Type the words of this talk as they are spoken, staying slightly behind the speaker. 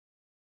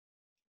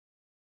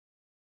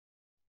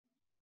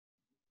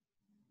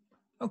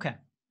Okay,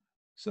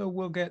 so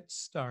we'll get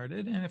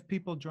started. And if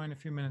people join a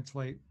few minutes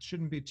late,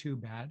 shouldn't be too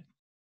bad.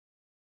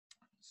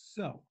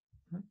 So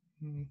let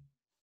me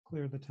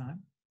clear the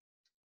time.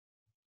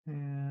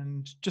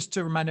 And just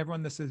to remind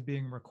everyone, this is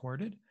being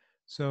recorded.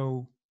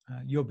 So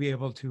you'll be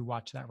able to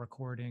watch that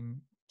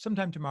recording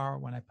sometime tomorrow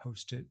when I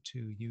post it to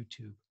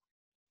YouTube.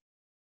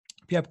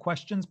 If you have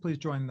questions, please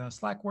join the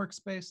Slack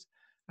workspace.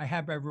 I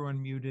have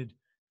everyone muted,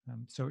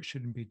 so it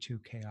shouldn't be too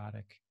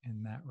chaotic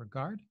in that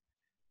regard.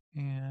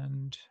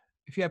 And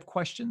if you have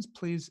questions,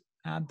 please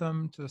add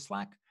them to the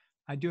Slack.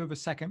 I do have a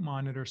second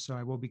monitor, so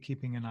I will be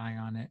keeping an eye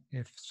on it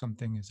if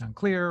something is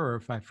unclear or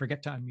if I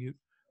forget to unmute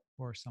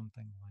or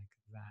something like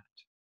that.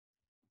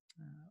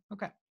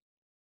 Okay,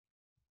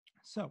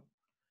 so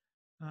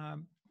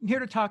I'm here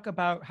to talk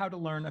about how to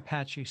learn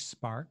Apache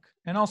Spark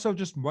and also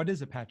just what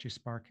is Apache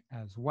Spark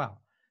as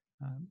well.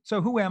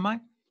 So who am I?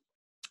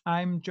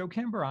 I'm Joe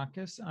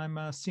Cambarakis. I'm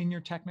a senior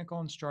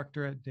technical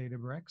instructor at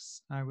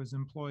Databricks. I was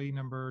employee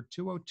number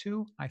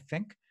 202, I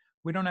think.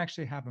 We don't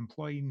actually have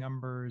employee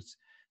numbers,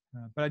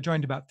 but I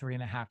joined about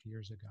 3.5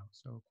 years ago,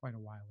 so quite a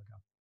while ago.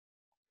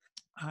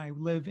 I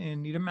live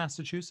in Needham,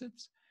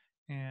 Massachusetts,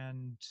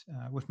 and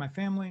with my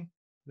family.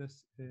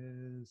 This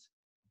is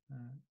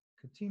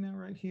Katina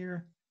right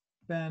here,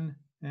 Ben,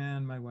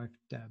 and my wife,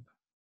 Deb.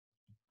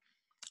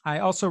 I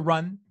also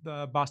run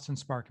the Boston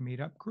Spark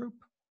Meetup group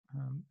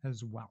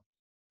as well.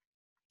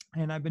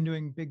 And I've been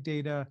doing big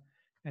data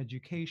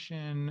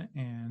education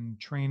and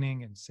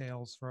training and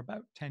sales for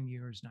about 10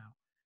 years now,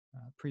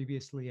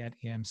 previously at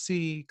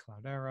EMC,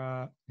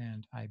 Cloudera,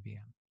 and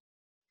IBM.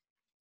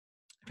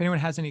 If anyone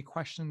has any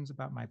questions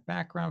about my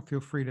background, feel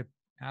free to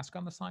ask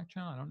on the Slack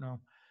channel. I don't know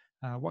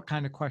what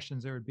kind of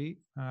questions there would be,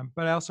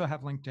 but I also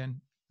have LinkedIn.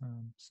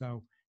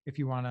 So if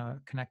you want to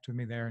connect with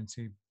me there and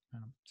see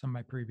some of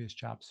my previous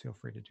jobs, feel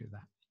free to do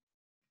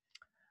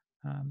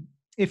that.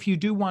 If you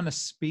do want to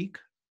speak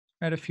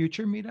at a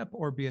future meetup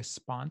or be a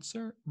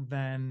sponsor,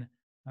 then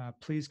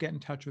please get in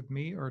touch with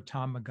me or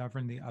Tom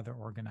McGovern, the other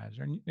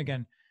organizer. And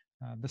again,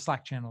 the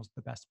Slack channel is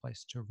the best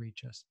place to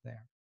reach us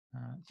there.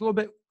 It's a little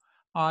bit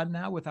odd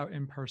now without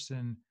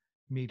in-person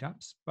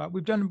meetups, but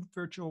we've done a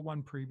virtual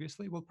one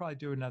previously. We'll probably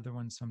do another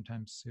one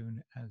sometime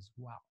soon as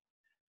well.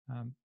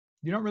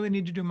 You don't really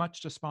need to do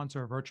much to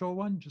sponsor a virtual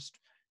one. Just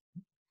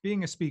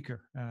being a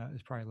speaker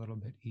is probably a little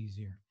bit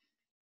easier.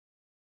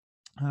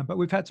 But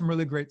we've had some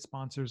really great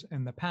sponsors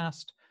in the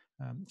past,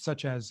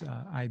 such as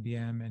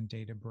IBM and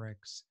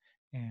Databricks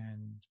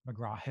and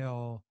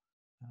McGraw-Hill,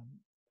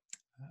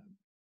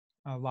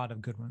 a lot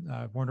of good ones,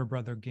 Warner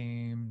Brother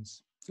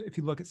Games. So if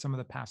you look at some of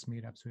the past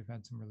meetups, we've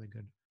had some really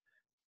good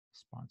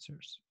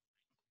sponsors.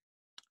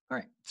 All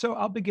right, so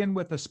I'll begin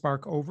with a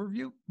Spark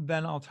overview.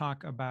 Then I'll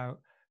talk about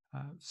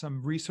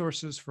some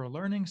resources for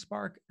learning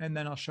Spark, and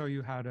then I'll show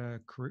you how to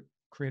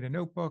create a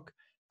notebook,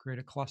 create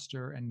a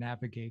cluster, and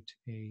navigate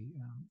a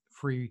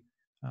free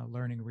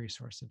learning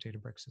resource that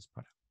Databricks has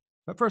put out.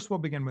 But first, we'll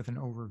begin with an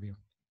overview.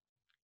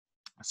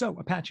 So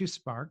Apache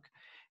Spark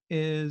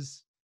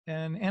is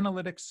an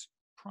analytics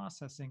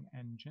processing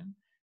engine,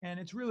 and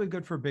it's really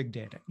good for big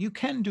data. You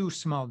can do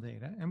small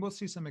data, and we'll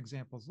see some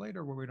examples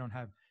later where we don't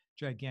have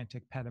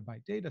gigantic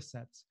petabyte data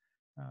sets,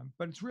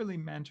 but it's really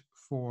meant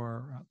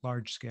for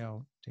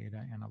large-scale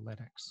data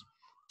analytics.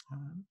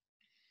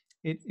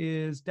 It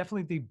is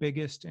definitely the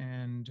biggest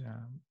and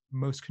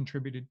most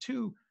contributed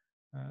to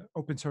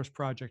open source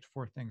project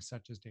for things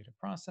such as data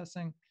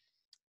processing.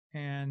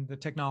 And the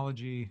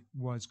technology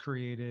was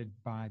created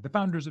by the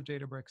founders of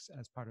Databricks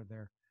as part of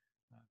their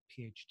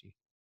PhD.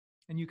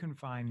 And you can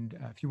find,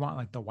 if you want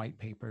like the white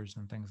papers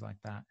and things like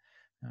that,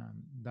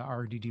 the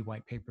RDD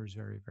white paper is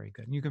very, very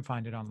good. And you can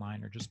find it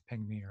online or just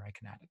ping me or I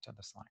can add it to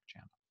the Slack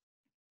channel.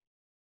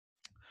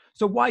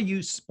 So why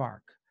use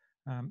Spark?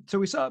 So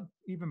we saw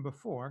even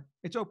before,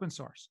 it's open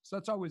source. So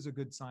that's always a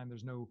good sign.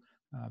 There's no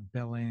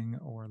billing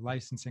or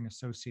licensing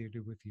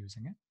associated with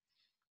using it.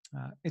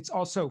 It's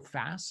also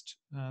fast,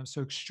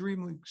 so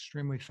extremely,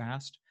 extremely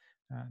fast.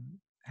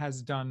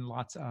 Has done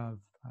lots of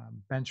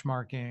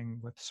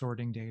benchmarking with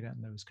sorting data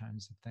and those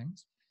kinds of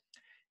things.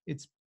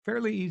 It's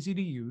fairly easy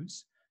to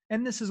use,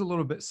 and this is a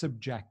little bit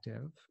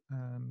subjective.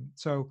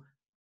 So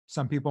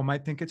some people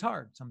might think it's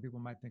hard, some people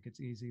might think it's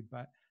easy,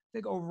 but I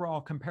think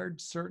overall, compared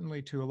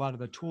certainly to a lot of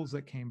the tools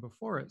that came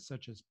before it,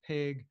 such as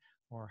Pig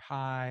or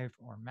Hive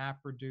or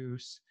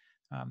MapReduce,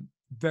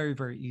 very,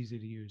 very easy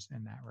to use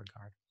in that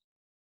regard.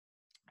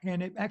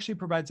 And it actually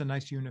provides a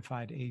nice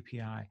unified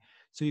API.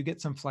 So you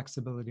get some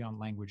flexibility on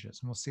languages,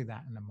 and we'll see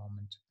that in a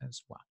moment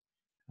as well.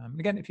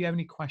 Again, if you have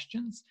any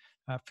questions,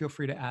 feel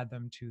free to add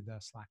them to the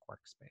Slack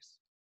workspace,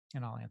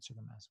 and I'll answer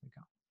them as we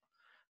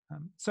go.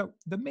 So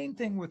the main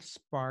thing with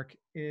Spark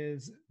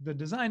is the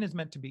design is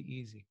meant to be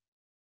easy.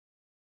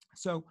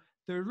 So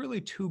there are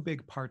really two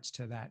big parts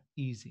to that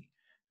easy.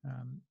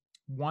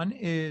 One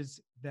is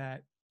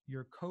that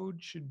your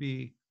code should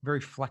be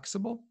very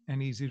flexible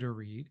and easy to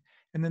read.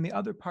 And then the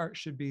other part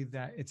should be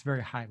that it's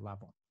very high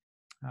level.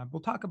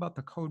 We'll talk about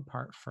the code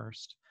part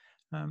first.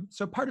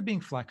 So part of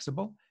being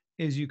flexible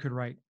is you could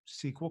write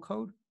SQL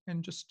code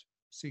and just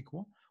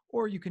SQL,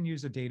 or you can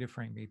use a data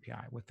frame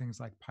API with things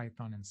like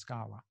Python and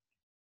Scala.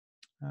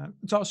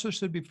 It also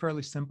should be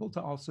fairly simple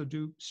to also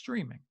do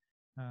streaming.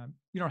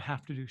 You don't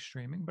have to do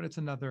streaming, but it's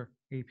another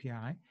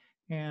API.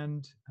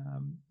 And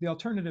the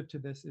alternative to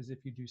this is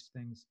if you do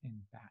things in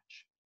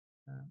batch.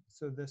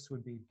 So this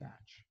would be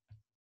batch.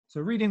 So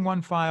reading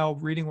one file,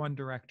 reading one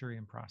directory,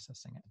 and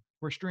processing it.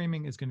 Where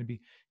streaming is going to be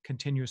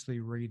continuously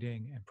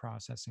reading and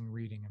processing,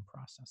 reading and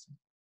processing.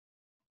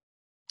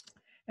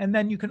 And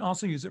then you can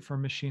also use it for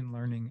machine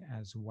learning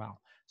as well.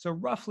 So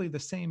roughly the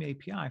same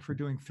API for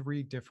doing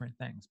 3 different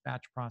things: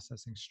 batch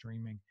processing,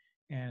 streaming,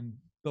 and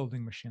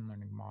building machine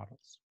learning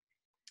models.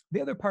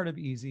 The other part of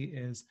easy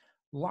is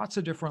lots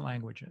of different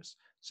languages.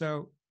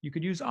 So you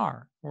could use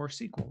R or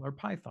SQL or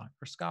Python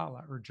or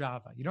Scala or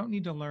Java. You don't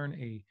need to learn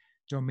a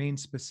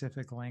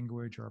domain-specific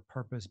language or a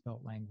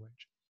purpose-built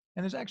language.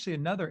 And there's actually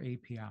another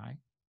API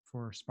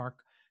for Spark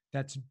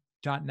that's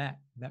 .NET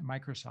that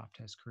Microsoft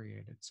has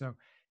created. So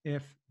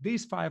if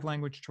these 5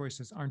 language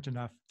choices aren't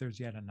enough, there's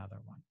yet another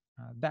one.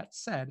 That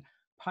said,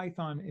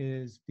 Python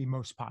is the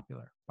most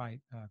popular by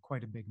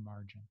quite a big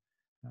margin.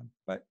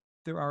 But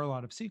there are a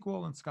lot of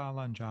SQL and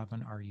Scala and Java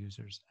and R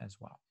users as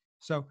well.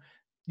 So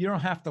you don't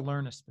have to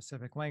learn a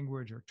specific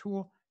language or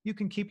tool. You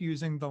can keep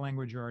using the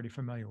language you're already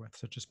familiar with,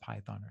 such as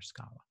Python or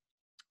Scala.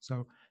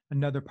 So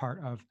another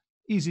part of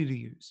easy to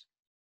use.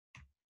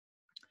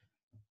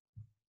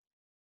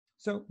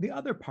 So the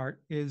other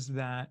part is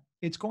that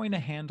it's going to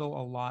handle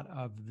a lot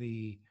of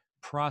the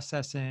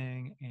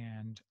processing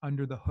and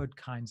under the hood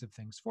kinds of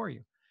things for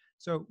you.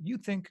 So you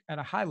think at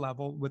a high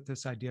level with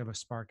this idea of a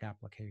Spark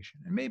application,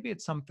 and maybe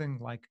it's something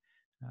like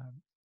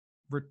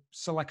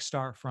select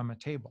star from a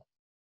table.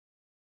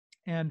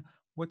 And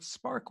what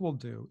Spark will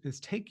do is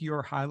take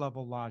your high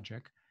level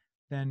logic,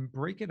 then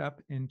break it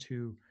up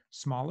into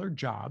smaller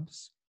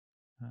jobs.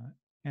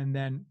 And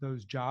then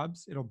those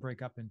jobs, it'll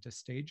break up into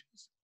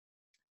stages.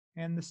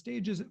 And the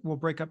stages will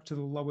break up to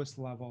the lowest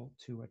level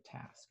to a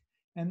task.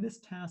 And this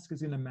task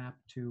is going to map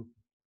to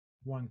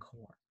one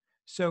core.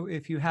 So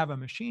if you have a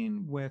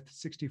machine with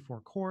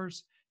 64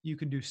 cores, you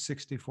can do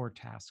 64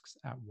 tasks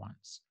at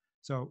once.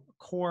 So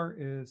core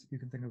is, you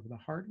can think of the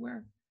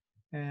hardware,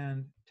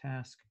 and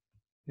task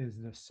is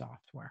the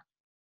software.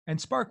 And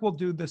Spark will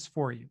do this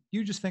for you.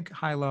 You just think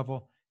high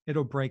level,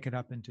 it'll break it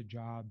up into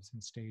jobs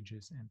and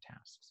stages and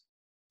tasks.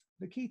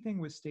 The key thing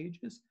with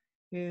stages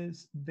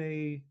is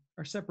they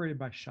are separated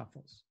by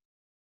shuffles.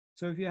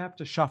 So if you have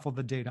to shuffle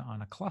the data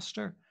on a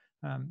cluster,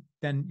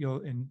 then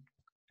you'll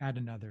add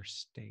another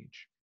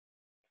stage.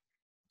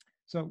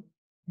 So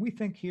we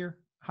think here,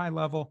 high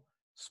level,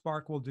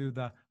 Spark will do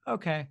the,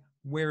 okay,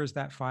 where is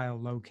that file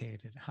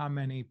located? How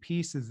many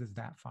pieces is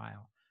that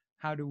file?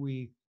 How do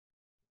we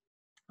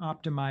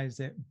optimize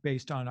it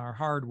based on our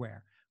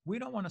hardware? We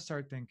don't want to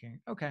start thinking,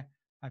 okay,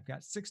 I've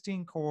got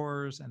 16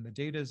 cores and the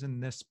data is in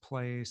this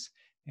place,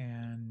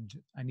 and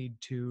I need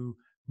to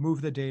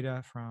move the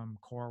data from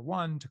core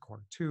 1 to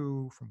core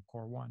 2, from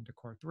core 1 to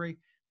core 3.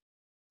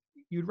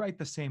 You'd write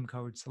the same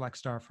code, select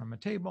star from a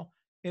table.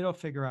 It'll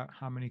figure out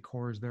how many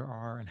cores there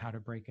are and how to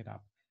break it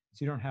up.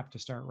 So you don't have to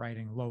start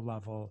writing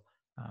low-level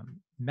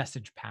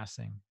message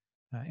passing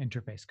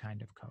interface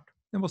kind of code.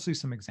 And we'll see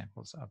some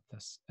examples of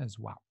this as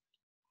well.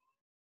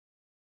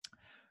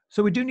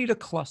 So we do need a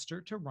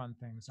cluster to run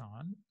things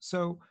on.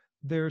 So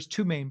there's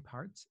 2 main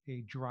parts,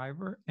 a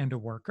driver and a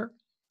worker.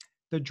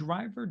 The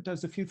driver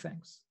does a few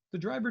things. The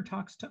driver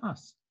talks to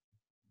us,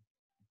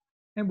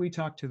 and we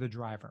talk to the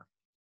driver.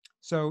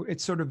 So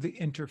it's sort of the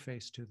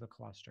interface to the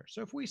cluster.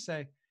 So if we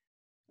say,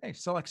 hey,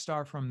 select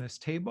star from this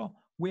table,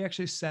 we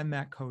actually send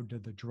that code to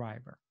the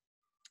driver.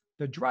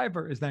 The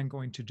driver is then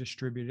going to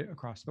distribute it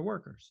across the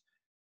workers.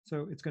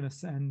 So it's going to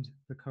send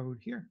the code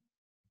here.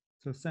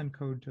 So send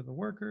code to the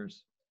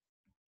workers.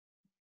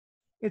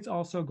 It's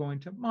also going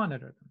to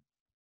monitor them.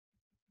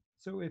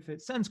 So if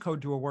it sends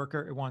code to a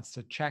worker, it wants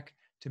to check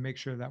to make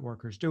sure that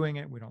worker's doing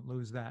it. We don't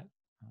lose that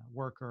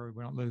worker.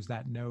 We don't lose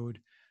that node.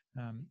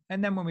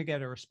 And then when we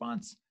get a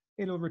response,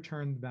 it'll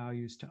return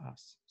values to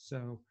us.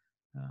 So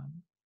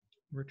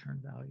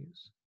return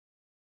values.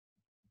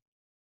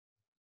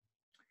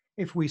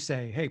 If we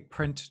say, hey,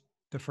 print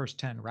the first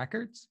 10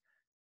 records,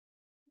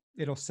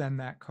 it'll send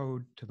that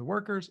code to the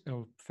workers.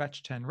 It'll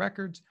fetch 10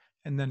 records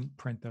and then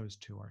print those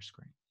to our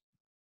screen.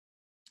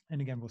 And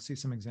again, we'll see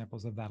some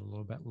examples of that a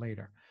little bit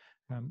later.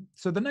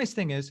 So the nice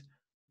thing is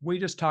we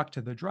just talk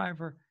to the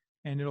driver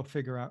and it'll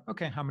figure out,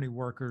 okay, how many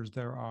workers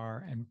there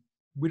are. And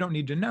we don't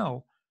need to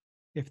know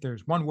if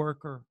there's 1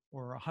 worker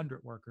or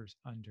 100 workers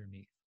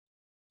underneath.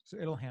 So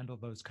it'll handle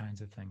those kinds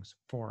of things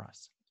for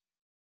us.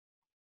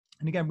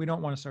 And again, we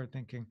don't want to start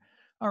thinking,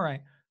 all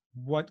right,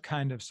 what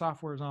kind of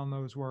software is on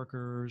those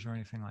workers or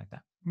anything like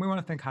that. We want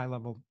to think high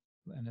level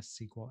in a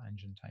SQL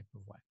engine type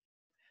of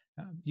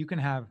way. You can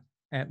have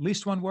at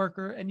least 1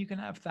 worker, and you can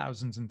have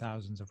thousands and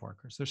thousands of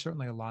workers. There's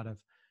certainly a lot of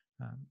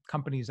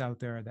companies out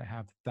there that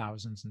have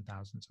thousands and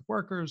thousands of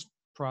workers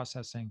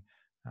processing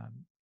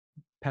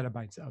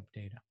petabytes of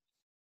data.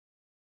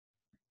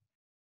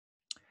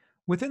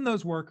 Within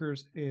those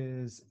workers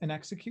is an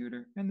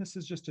executor, and this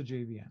is just a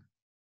JVM.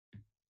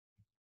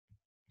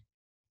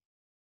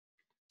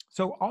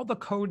 So all the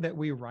code that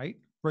we write,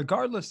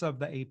 regardless of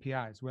the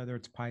APIs, whether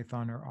it's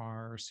Python or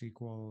R or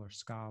SQL or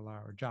Scala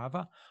or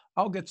Java,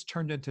 all gets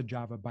turned into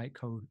Java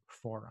bytecode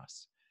for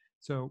us.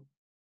 So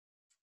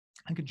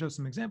I could show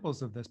some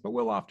examples of this, but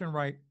we'll often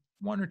write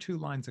 1 or 2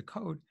 lines of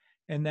code,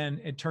 and then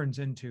it turns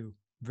into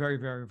very,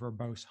 very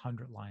verbose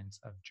 100 lines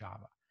of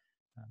Java.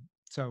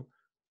 So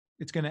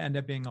it's going to end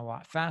up being a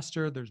lot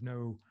faster. There's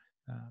no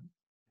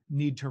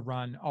need to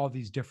run all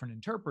these different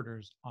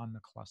interpreters on the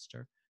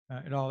cluster.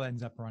 It all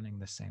ends up running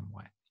the same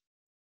way.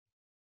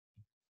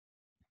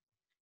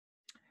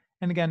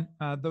 And again,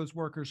 those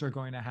workers are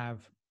going to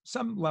have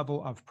some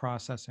level of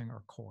processing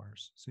or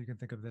cores. So you can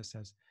think of this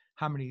as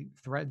how many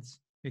threads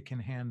it can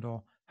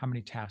handle, how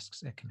many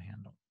tasks it can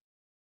handle.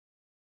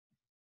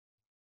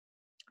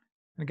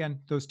 And again,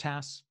 those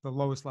tasks, the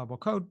lowest level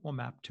code will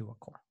map to a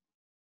core.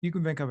 You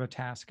can think of a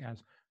task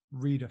as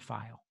read a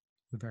file,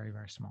 a very,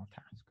 very small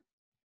task.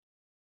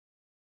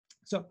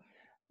 So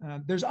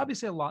there's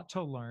obviously a lot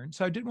to learn.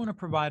 So I did want to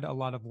provide a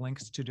lot of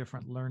links to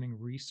different learning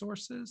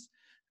resources.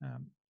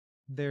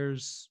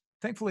 There's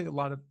thankfully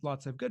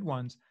lots of good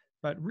ones,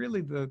 but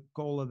really the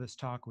goal of this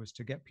talk was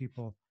to get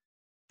people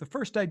the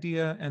first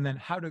idea and then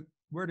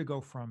where to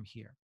go from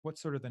here.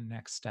 What's sort of the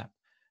next step?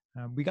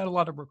 We got a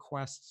lot of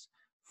requests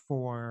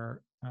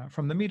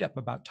from the meetup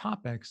about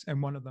topics,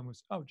 and one of them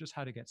was, just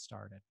how to get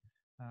started.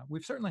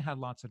 We've certainly had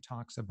lots of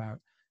talks about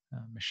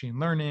machine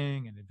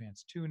learning and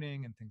advanced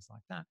tuning and things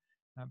like that,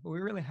 but we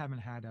really haven't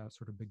had a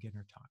sort of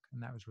beginner talk,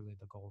 and that was really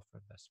the goal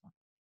for this one.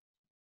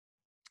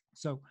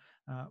 So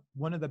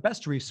one of the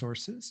best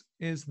resources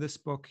is this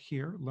book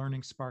here,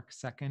 Learning Spark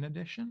 2nd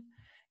edition.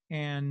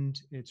 And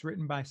it's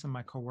written by some of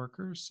my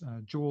coworkers,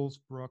 Jules,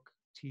 Brooke,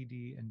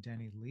 TD, and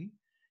Denny Lee.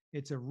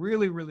 It's a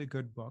really, really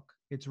good book.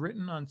 It's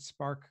written on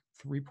Spark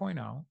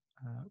 3.0,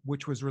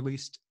 which was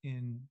released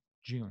in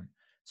June.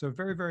 So a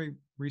very, very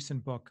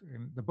recent book.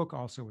 And the book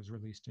also was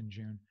released in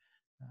June.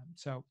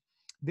 So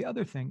the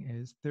other thing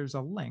is there's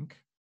a link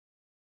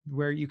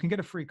where you can get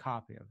a free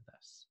copy of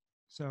this.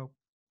 So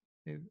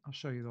I'll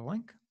show you the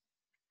link.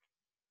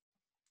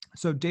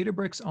 So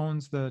Databricks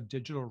owns the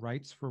digital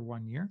rights for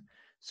 1 year.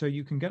 So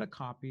you can get a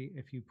copy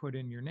if you put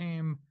in your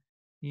name,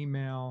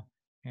 email,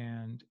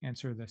 and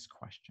answer this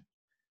question.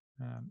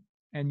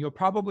 And you'll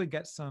probably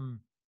get some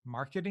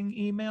marketing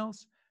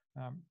emails.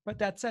 But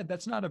that said,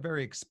 that's not a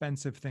very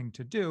expensive thing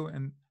to do.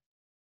 And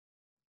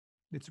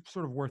it's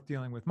sort of worth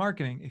dealing with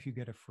marketing if you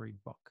get a free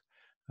book.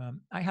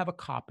 I have a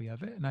copy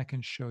of it, and I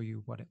can show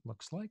you what it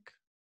looks like.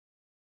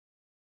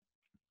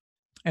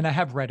 And I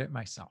have read it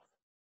myself,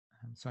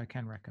 so I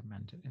can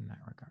recommend it in that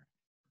regard.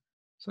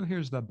 So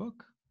here's the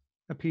book,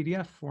 a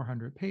PDF,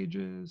 400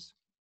 pages.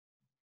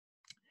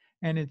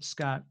 And it's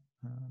got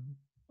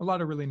a lot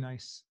of really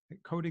nice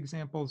code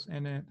examples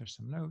in it. There's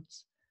some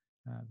notes.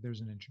 There's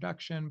an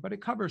introduction, but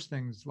it covers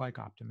things like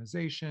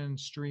optimization,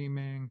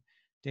 streaming,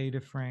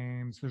 data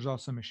frames. There's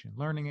also machine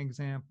learning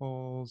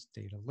examples,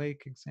 data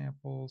lake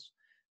examples.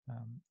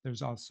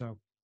 There's also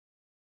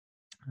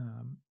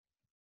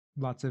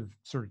lots of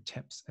sort of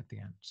tips at the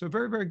end. So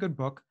very, very good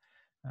book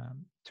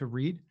to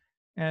read,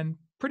 and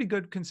pretty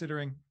good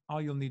considering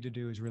all you'll need to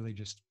do is really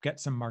just get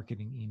some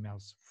marketing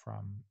emails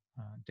from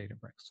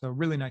Databricks. So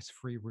really nice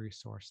free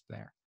resource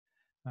there.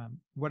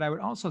 What I would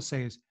also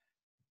say is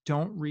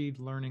don't read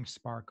Learning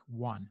Spark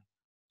 1.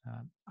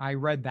 I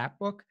read that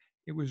book.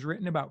 It was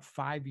written about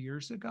 5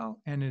 years ago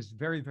and is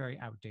very, very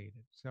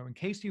outdated. So in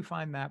case you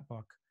find that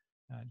book,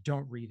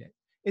 don't read it.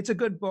 It's a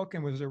good book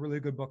and was a really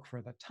good book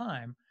for the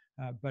time,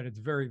 but it's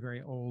very,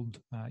 very old,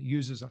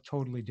 uses a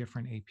totally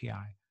different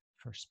API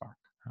for Spark.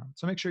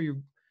 So make sure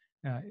you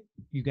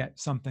get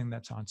something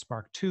that's on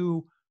Spark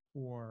 2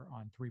 or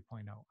on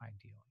 3.0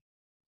 ideally.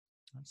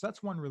 So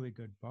that's one really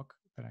good book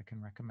that I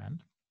can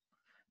recommend.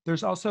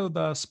 There's also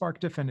the Spark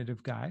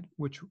Definitive Guide,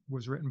 which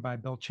was written by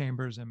Bill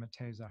Chambers and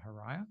Matej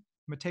Zaharia.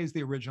 Matej is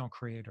the original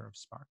creator of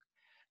Spark.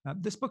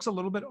 This book's a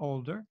little bit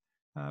older,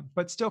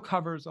 but still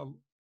covers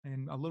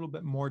in a little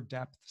bit more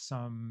depth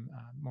some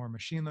more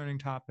machine learning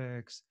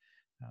topics.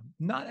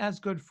 Not as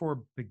good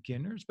for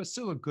beginners, but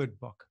still a good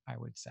book, I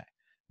would say.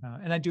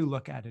 And I do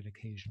look at it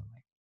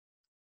occasionally.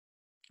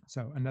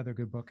 So another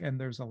good book, and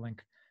there's a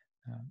link.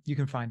 You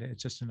can find it.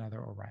 It's just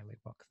another O'Reilly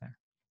book there.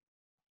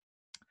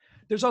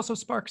 There's also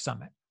Spark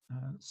Summit.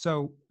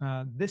 So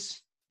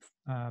this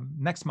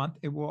next month,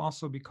 it will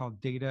also be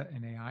called Data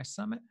and AI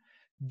Summit.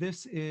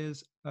 This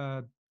is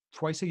a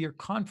twice-a-year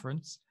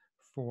conference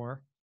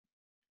for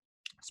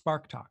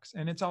Spark Talks,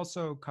 and it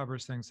also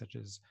covers things such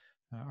as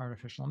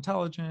artificial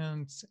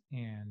intelligence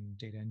and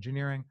data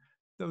engineering,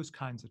 those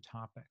kinds of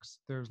topics.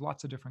 There's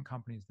lots of different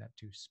companies that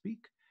do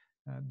speak.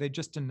 They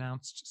just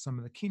announced some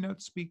of the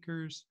keynote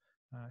speakers.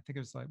 I think it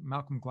was like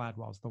Malcolm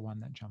Gladwell's the one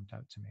that jumped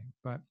out to me,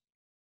 but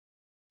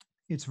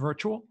it's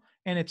virtual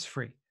and it's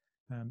free.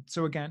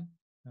 So again,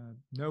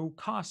 no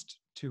cost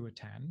to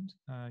attend.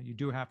 You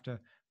do have to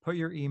put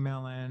your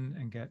email in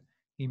and get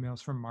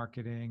emails from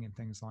marketing and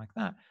things like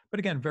that. But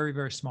again, very,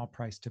 very small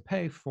price to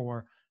pay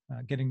for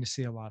getting to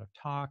see a lot of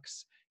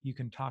talks. You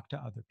can talk to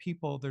other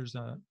people. There's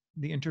the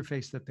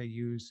interface that they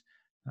use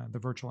The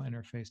virtual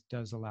interface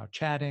does allow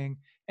chatting,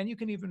 and you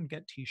can even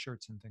get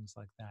t-shirts and things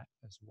like that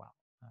as well.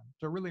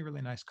 It's a really,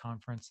 really nice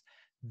conference.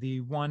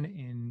 The one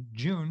in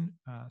June,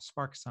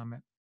 Spark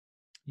Summit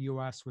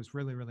US, was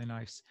really, really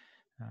nice.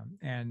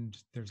 And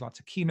there's lots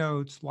of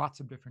keynotes, lots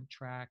of different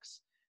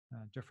tracks,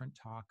 different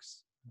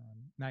talks.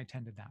 And I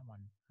attended that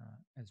one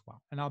as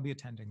well. And I'll be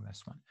attending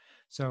this one.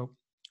 So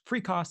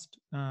free cost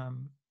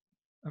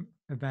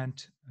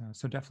event.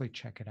 So definitely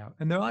check it out.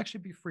 And there'll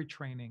actually be free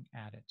training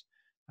at it.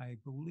 I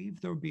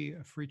believe there'll be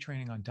a free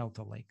training on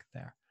Delta Lake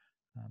there.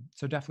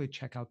 So definitely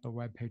check out the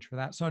webpage for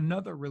that. So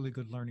another really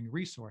good learning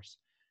resource.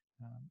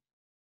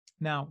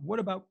 Now, what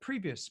about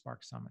previous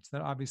Spark Summits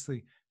that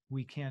obviously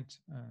we can't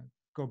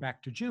go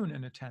back to June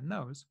and attend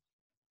those?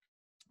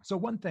 So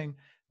one thing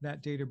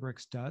that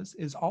Databricks does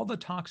is all the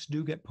talks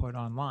do get put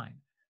online.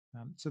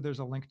 So there's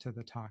a link to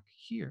the talk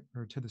here,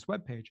 or to this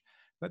webpage,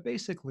 but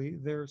basically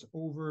there's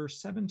over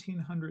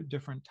 1,700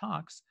 different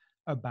talks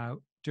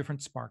about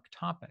different Spark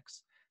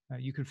topics.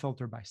 You can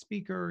filter by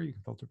speaker, you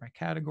can filter by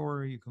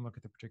category, you can look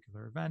at the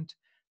particular event,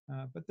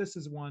 but this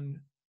is one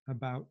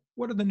about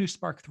what are the new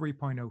Spark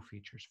 3.0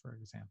 features, for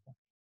example.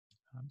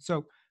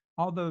 So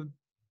all the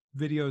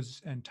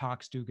videos and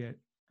talks do get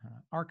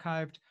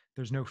archived.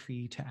 There's no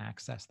fee to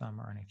access them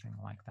or anything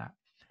like that.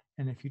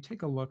 And if you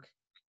take a look,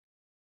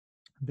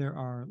 there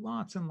are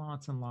lots and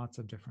lots and lots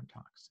of different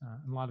talks.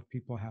 A lot of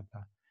people have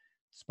the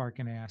Spark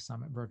and AI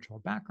Summit virtual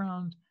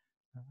background.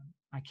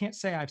 I can't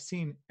say I've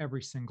seen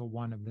every single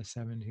one of the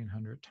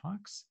 1,700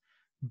 talks,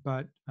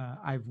 but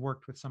I've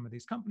worked with some of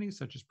these companies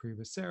such as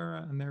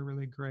Privacera, and they're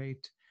really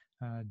great.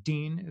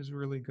 Dean is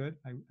really good.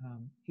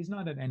 He's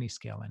not at any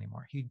scale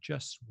anymore. He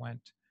just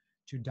went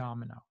to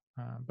Domino.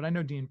 But I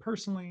know Dean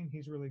personally, and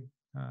he's really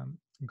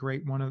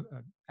great, one of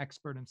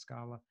expert in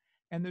Scala.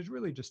 And there's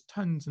really just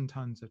tons and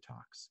tons of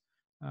talks.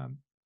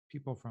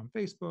 People from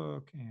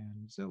Facebook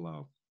and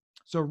Zillow.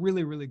 So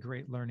really, really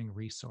great learning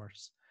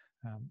resource.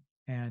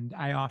 And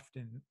I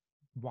often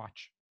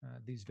watch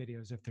these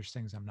videos if there's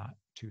things I'm not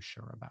too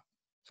sure about.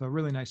 So a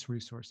really nice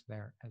resource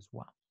there as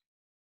well.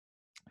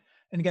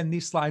 And again,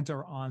 these slides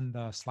are on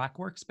the Slack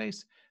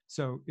workspace.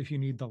 So if you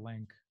need the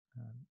link,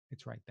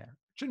 it's right there.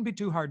 It shouldn't be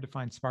too hard to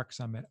find Spark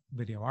Summit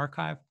video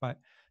archive, but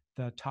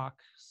the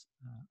talks,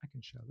 I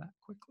can show that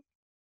quickly.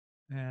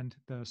 And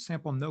the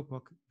sample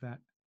notebook that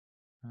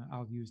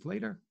I'll use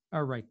later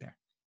are right there.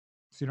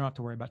 So you don't have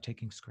to worry about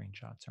taking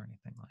screenshots or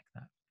anything like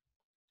that.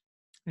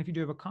 And if you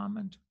do have a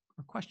comment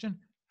or question,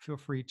 feel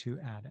free to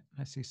add it.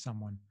 I see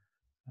someone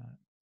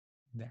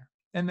there.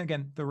 And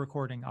again, the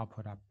recording I'll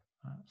put up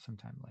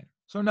sometime later.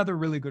 So another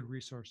really good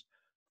resource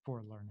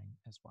for learning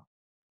as well.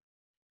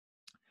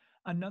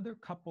 Another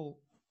couple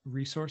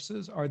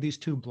resources are these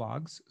two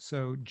blogs.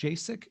 So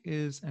Jacek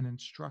is an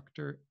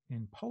instructor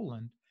in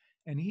Poland,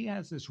 and he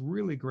has this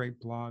really great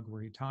blog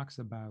where he talks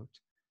about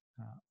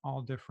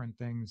all different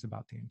things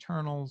about the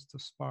internals, the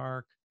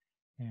Spark,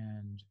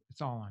 and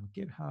it's all on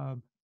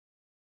GitHub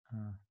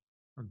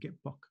or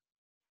Gitbook.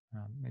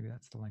 Maybe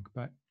that's the link,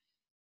 but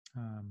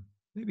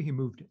maybe he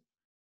moved it.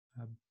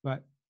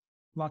 But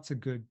lots of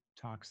good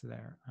talks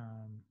there.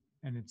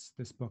 And it's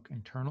this book,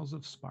 Internals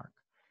of Spark.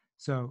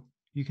 So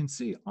you can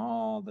see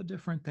all the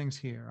different things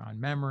here on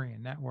memory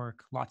and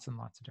network, lots and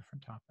lots of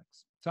different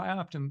topics. So I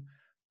often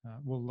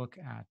will look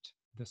at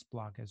this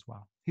blog as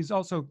well. He's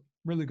also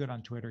really good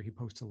on Twitter. He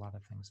posts a lot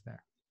of things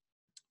there.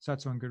 So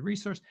that's one good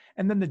resource.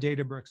 And then the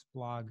Databricks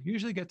blog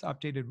usually gets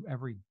updated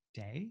every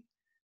day.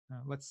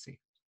 Let's see.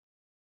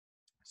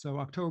 So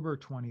October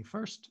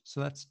 21st,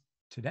 so that's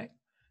today.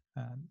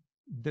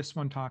 This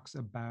one talks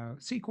about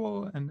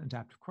SQL and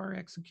adaptive query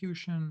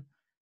execution.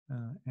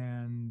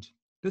 And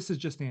this is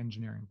just the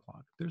engineering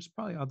blog. There's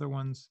probably other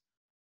ones.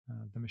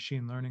 The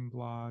machine learning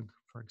blog,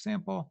 for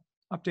example,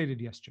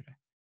 updated yesterday.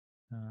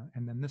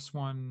 And then this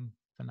one,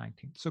 the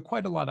 19th. So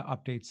quite a lot of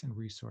updates and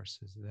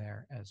resources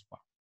there as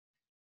well.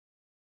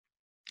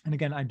 And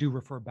again, I do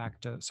refer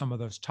back to some of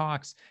those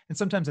talks, and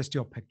sometimes I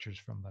steal pictures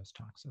from those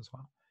talks as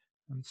well.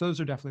 So those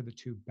are definitely the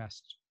two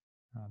best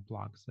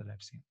blogs that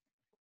I've seen.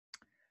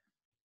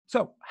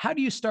 So how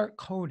do you start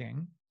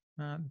coding?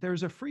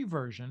 There's a free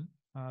version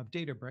of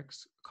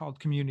Databricks called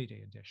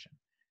Community Edition.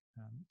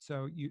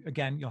 So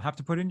you'll have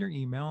to put in your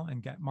email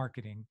and get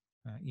marketing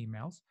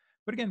emails.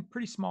 But again,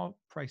 pretty small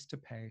price to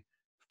pay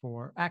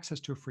for access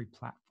to a free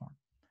platform.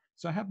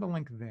 So I have the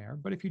link there,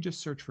 but if you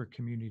just search for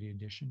Community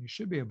Edition, you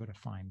should be able to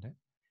find it.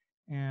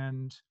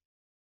 And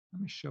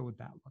let me show what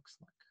that looks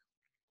like.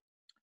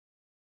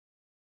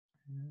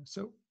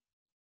 So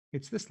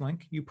it's this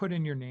link. You put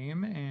in your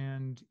name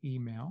and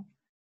email,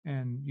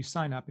 and you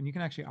sign up, and you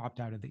can actually opt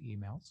out of the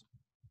emails.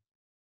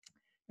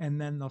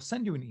 And then they'll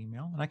send you an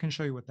email, and I can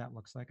show you what that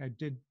looks like. I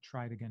did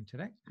try it again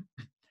today.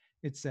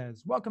 It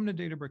says, welcome to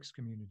Databricks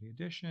Community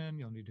Edition.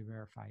 You'll need to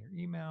verify your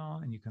email,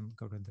 and you can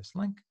go to this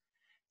link,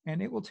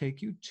 and it will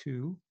take you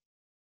to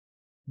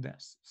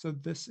this. So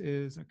this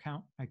is an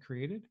account I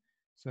created.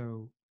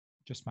 So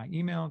just my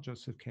email,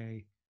 Joseph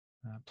K.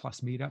 plus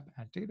Meetup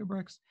at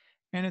Databricks.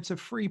 And it's a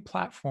free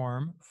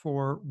platform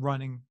for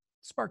running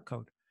Spark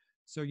code.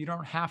 So you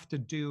don't have to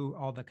do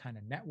all the kind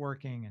of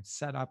networking and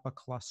set up a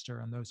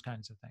cluster and those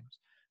kinds of things.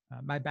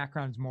 My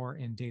background is more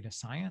in data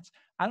science.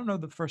 I don't know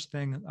the first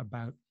thing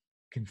about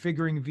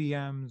configuring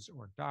VMs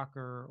or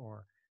Docker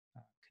or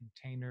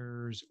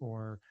containers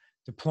or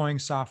deploying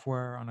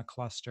software on a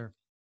cluster.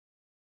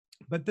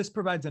 But this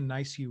provides a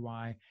nice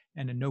UI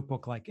and a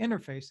notebook-like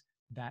interface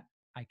that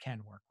I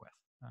can work with.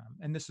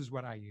 And this is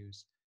what I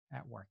use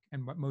at work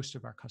and what most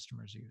of our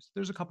customers use.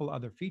 There's a couple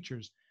other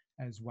features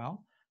as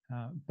well.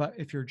 But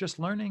if you're just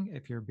learning,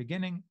 if you're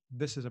beginning,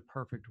 this is a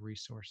perfect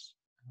resource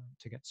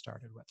to get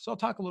started with. So I'll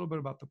talk a little bit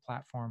about the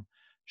platform,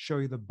 show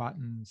you the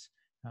buttons,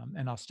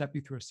 and I'll step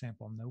you through a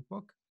sample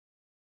notebook.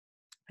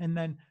 And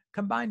then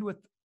combined with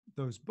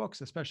those books,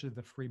 especially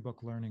the free book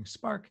Learning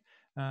Spark,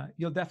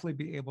 you'll definitely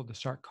be able to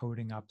start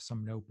coding up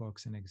some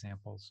notebooks and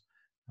examples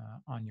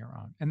on your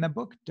own. And the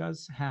book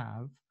does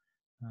have,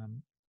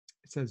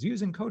 it says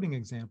using coding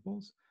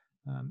examples,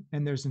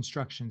 and there's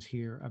instructions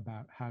here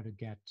about how to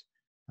get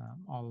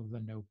all of the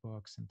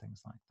notebooks and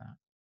things like that.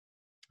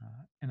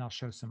 And I'll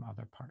show some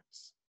other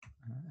parts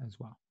as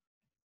well.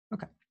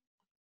 Okay,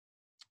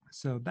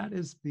 so that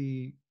is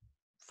the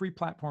free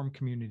platform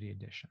community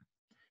edition.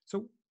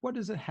 So what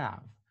does it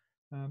have?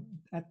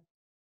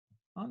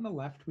 On the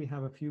left, we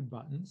have a few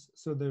buttons.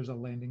 So there's a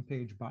landing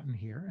page button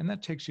here, and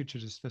that takes you to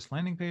just this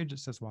landing page. It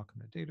says,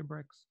 welcome to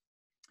Databricks.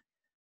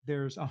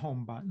 There's a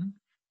home button,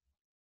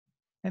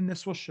 and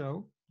this will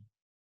show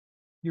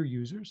your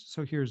users.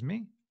 So here's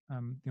me.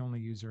 I'm the only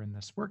user in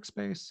this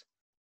workspace.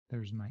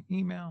 There's my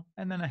email,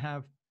 and then I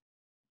have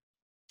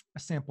a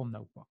sample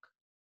notebook.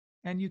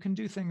 And you can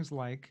do things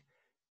like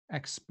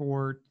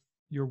export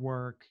your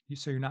work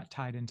so you're not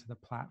tied into the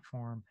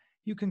platform.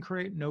 You can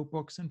create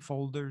notebooks and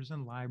folders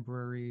and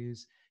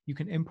libraries. You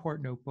can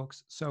import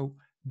notebooks. So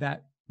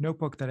that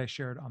notebook that I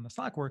shared on the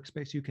Slack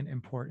workspace, you can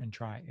import and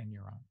try in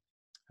your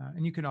own.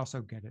 And you can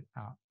also get it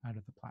out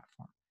of the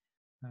platform.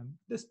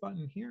 This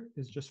button here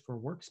is just for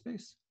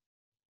workspace,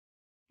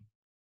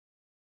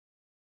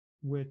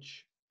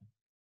 which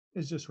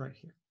is just right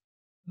here.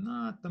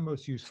 Not the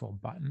most useful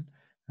button,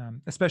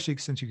 especially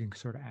since you can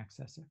sort of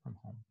access it from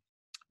home.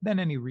 Then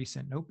any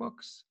recent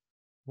notebooks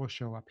will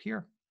show up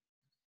here.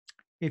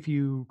 If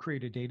you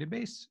create a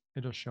database,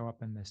 it'll show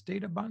up in this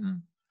data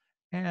button.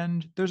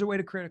 And there's a way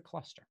to create a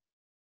cluster.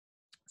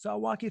 So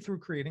I'll walk you through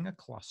creating a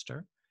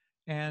cluster.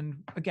 And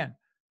again,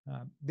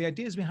 the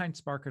ideas behind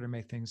Spark are to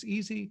make things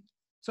easy.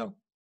 So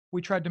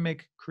we tried to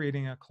make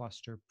creating a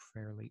cluster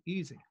fairly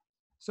easy.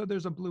 So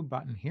there's a blue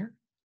button here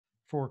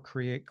for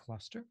create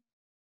cluster.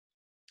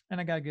 And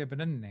I got to give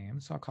it a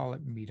name. So I'll call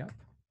it Meetup.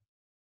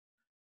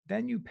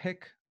 Then you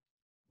pick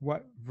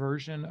what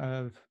version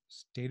of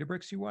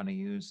Databricks you want to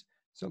use.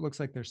 So it looks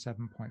like there's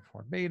 7.4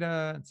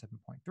 beta and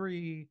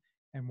 7.3,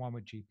 and one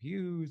with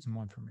GPUs and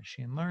one for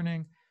machine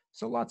learning.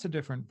 So lots of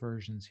different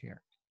versions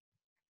here.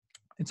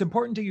 It's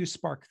important to use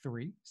Spark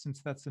 3 since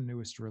that's the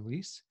newest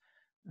release.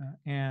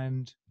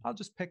 And I'll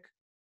just pick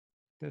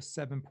the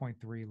 7.3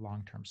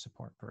 long-term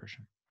support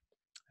version.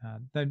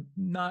 The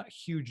not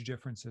huge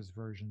differences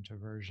version to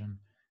version,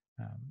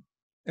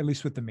 at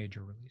least with the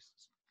major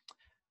releases.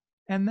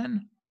 And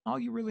then all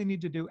you really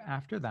need to do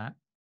after that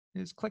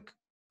is click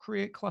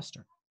Create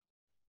Cluster.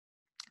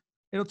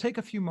 It'll take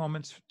a few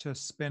moments to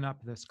spin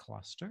up this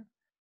cluster,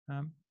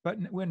 but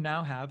we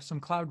now have some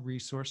cloud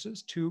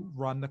resources to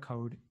run the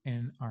code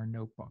in our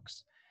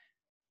notebooks.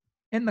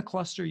 In the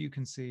cluster, you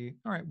can see,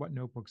 all right, what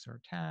notebooks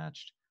are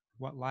attached,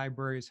 what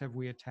libraries have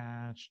we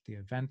attached, the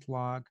event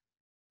log.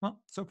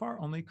 Well, so far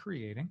only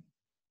creating.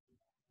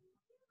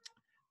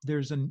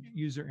 There's a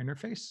user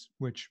interface,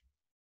 which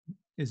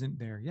isn't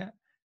there yet.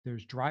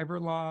 There's driver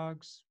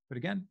logs, but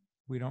again,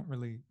 we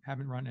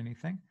haven't run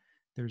anything.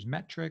 There's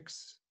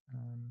metrics.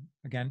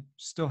 Again,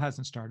 still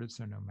hasn't started,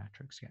 so no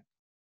metrics yet.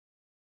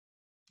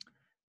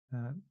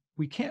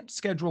 We can't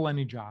schedule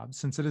any jobs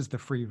since it is the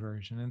free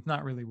version, and it's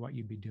not really what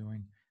you'd be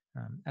doing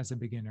as a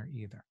beginner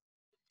either.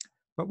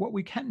 But what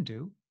we can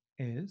do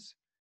is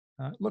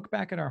look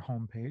back at our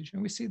homepage,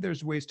 and we see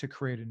there's ways to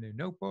create a new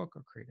notebook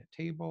or create a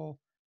table.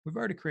 We've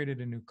already created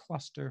a new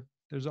cluster.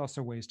 There's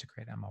also ways to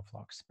create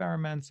MLflow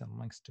experiments and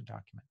links to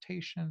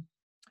documentation.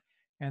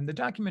 And the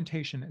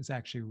documentation is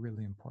actually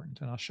really important,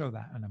 and I'll show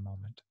that in a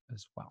moment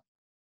as well.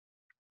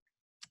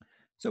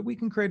 So we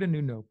can create a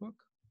new notebook,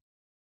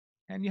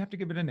 and you have to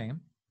give it a name.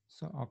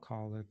 So I'll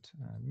call it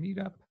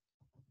Meetup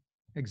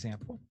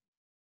Example.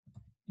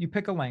 You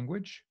pick a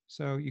language,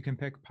 so you can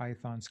pick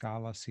Python,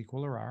 Scala,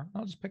 SQL, or R.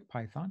 I'll just pick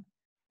Python,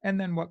 and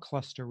then what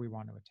cluster we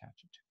want to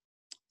attach it to.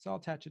 So I'll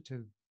attach it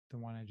to the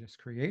one I just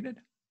created.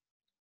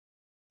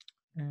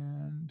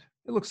 And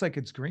it looks like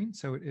it's green,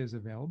 so it is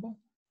available.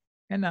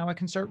 And now I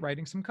can start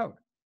writing some code.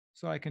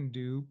 So I can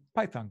do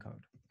Python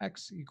code,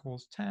 x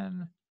equals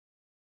 10.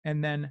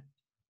 And then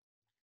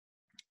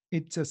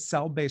it's a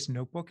cell-based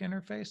notebook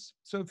interface.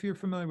 So if you're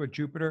familiar with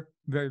Jupyter,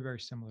 very, very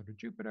similar to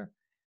Jupyter.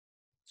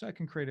 So I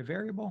can create a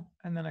variable,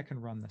 and then I can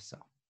run the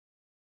cell.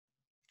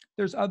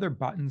 There's other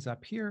buttons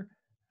up here.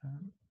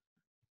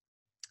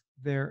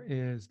 There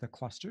is the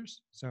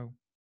clusters. So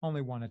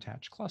only one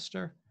attached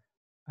cluster.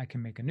 I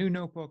can make a new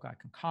notebook. I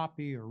can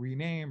copy or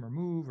rename or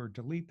move or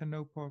delete the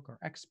notebook or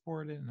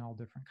export it in all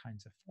different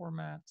kinds of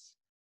formats.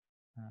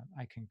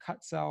 I can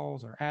cut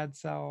cells or add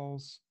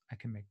cells. I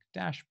can make a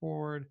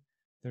dashboard.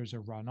 There's a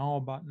run all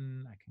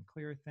button. I can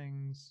clear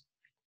things.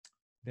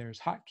 There's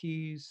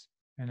hotkeys,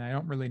 and I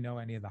don't really know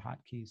any of the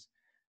hotkeys.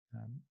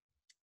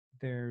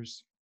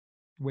 There's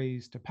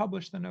ways to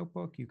publish the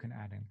notebook. You can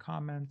add in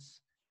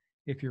comments.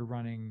 If you're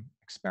running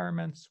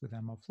experiments with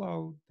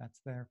MLflow,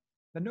 that's there.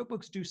 The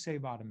notebooks do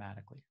save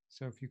automatically.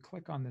 So if you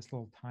click on this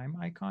little time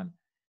icon,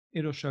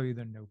 it'll show you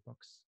the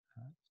notebooks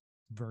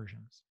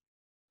versions.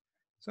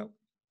 So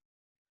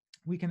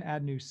we can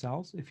add new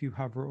cells. If you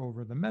hover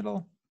over the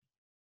middle,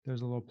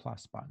 there's a little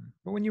plus button.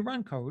 But when you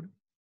run code,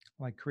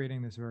 like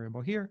creating this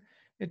variable here,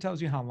 it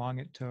tells you how long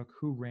it took,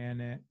 who ran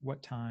it,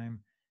 what time,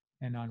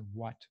 and on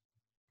what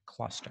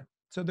cluster.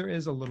 So there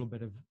is a little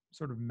bit of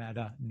sort of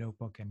meta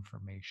notebook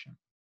information.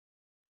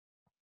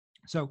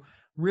 So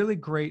really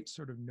great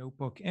sort of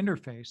notebook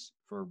interface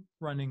for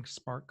running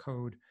Spark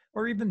code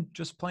or even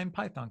just plain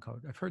Python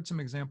code. I've heard some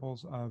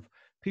examples of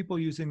people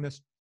using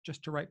this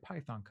just to write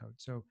Python code.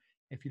 So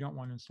if you don't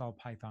want to install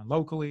Python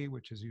locally,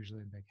 which is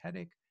usually a big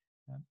headache,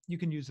 you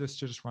can use this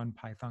to just run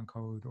Python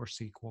code or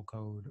SQL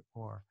code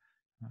or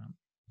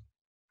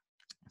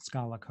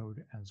Scala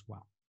code as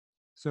well.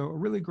 So a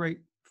really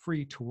great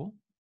free tool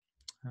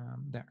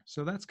there.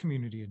 So that's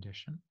Community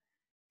Edition.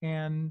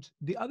 And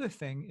the other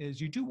thing is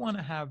you do want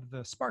to have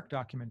the Spark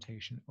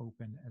documentation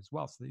open as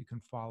well so that you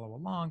can follow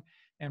along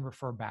and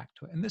refer back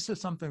to it. And this is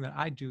something that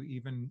I do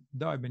even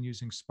though I've been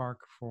using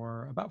Spark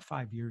for about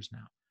 5 years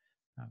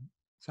now.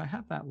 So I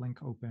have that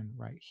link open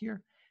right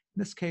here. In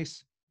this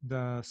case,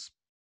 the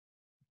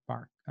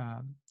Spark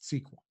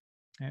SQL,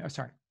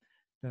 sorry,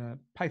 the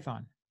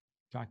Python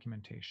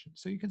documentation.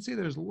 So you can see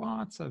there's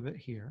lots of it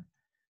here,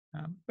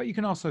 but you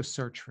can also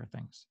search for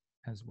things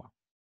as well.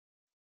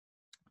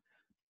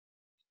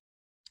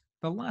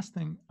 The last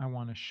thing I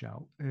want to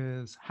show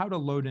is how to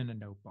load in a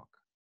notebook.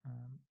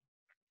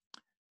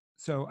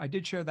 So I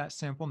did share that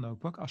sample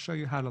notebook. I'll show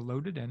you how to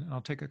load it in, and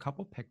I'll take a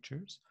couple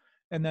pictures,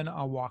 and then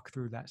I'll walk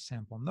through that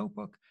sample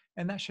notebook,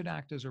 and that should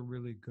act as a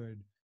really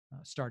good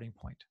starting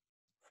point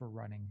for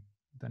running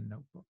the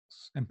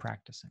notebooks and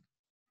practicing.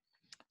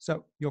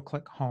 So you'll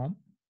click Home,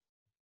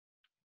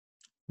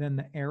 then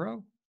the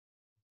arrow,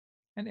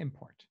 and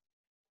Import.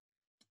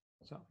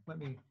 So let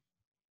me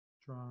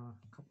draw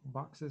a couple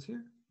boxes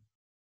here.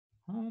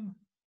 Home,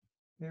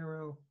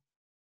 arrow,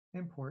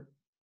 import,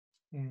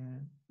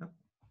 and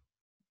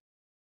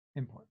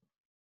import.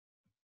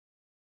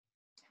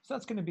 So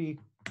that's going to be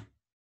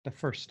the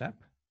first step.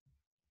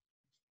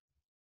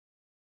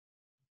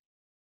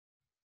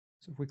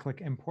 So if we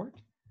click import,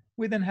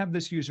 we then have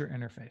this user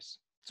interface.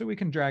 So we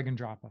can drag and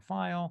drop a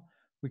file,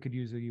 we could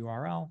use a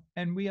URL,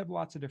 and we have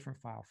lots of different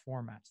file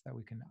formats that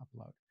we can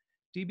upload.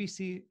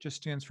 DBC just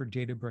stands for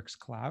Databricks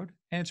Cloud,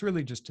 and it's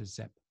really just a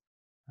zip.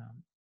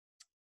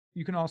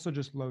 You can also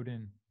just load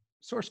in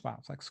source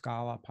files like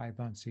Scala,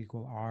 Python,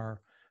 SQL,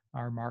 R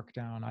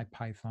Markdown,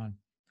 IPython.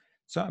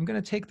 So I'm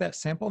going to take that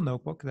sample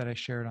notebook that I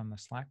shared on the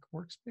Slack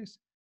workspace.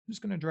 I'm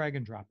just going to drag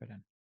and drop it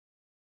in.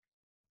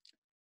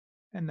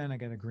 And then I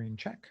get a green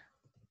check.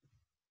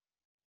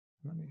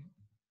 Let me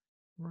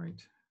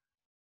write.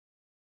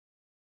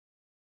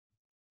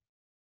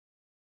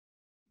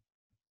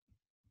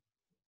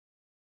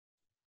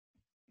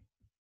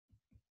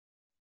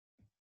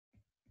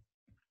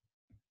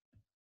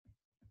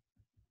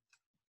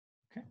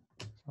 Okay,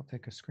 so I'll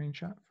take a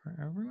screenshot for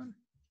everyone.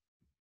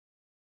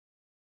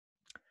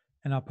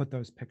 And I'll put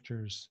those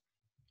pictures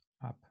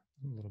up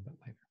a little bit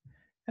later.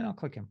 And I'll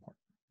click import.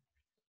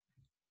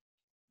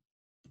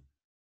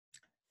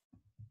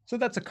 So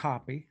that's a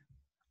copy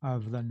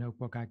of the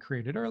notebook I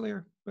created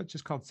earlier, but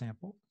just called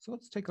sample. So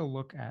let's take a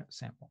look at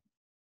sample.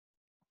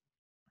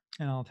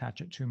 And I'll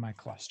attach it to my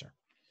cluster.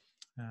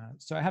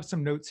 So I have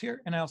some notes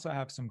here, and I also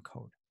have some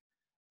code.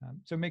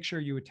 So make sure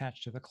you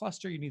attach to the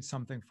cluster. You need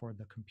something for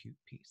the compute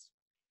piece.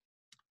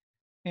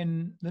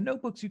 In the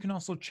notebooks, you can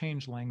also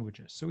change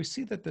languages. So we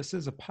see that this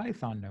is a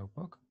Python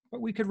notebook,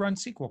 but we could run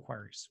SQL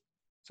queries.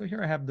 So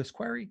here I have this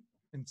query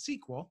in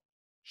SQL,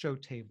 show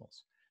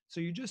tables.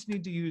 So you just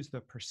need to use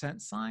the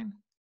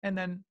 % and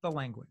then the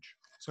language.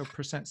 So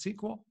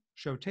 %SQL,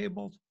 show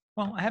tables.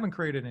 Well, I haven't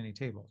created any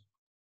tables.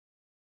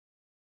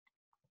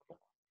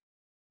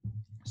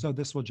 So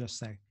this will just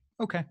say,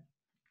 okay.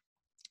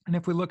 And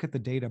if we look at the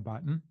data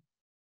button,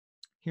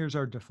 here's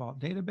our default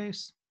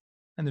database,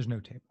 and there's no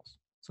tables.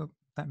 So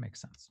that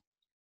makes sense.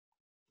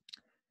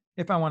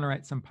 If I want to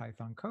write some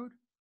Python code,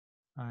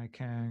 I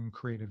can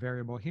create a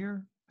variable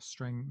here, a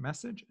string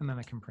message, and then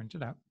I can print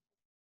it out.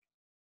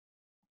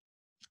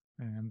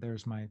 And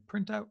there's my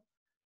printout.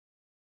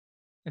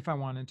 If I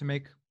wanted to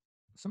make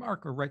some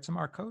ARC or write some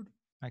ARC code,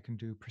 I can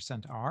do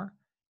 %R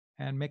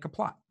and make a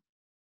plot.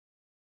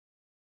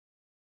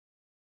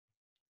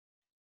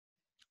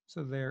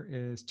 So there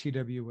is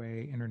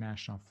TWA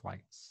international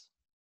flights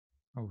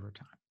over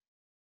time.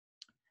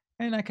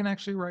 And I can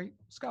actually write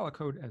Scala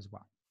code as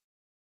well.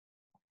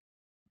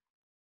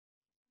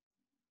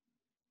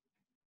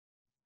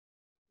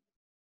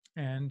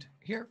 And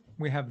here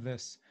we have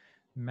this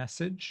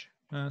message.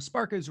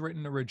 Spark is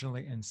written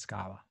originally in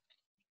Scala.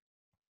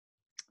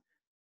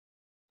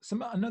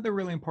 Another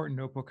really important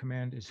notebook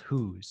command is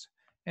whos.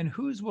 And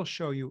whos will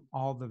show you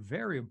all the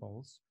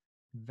variables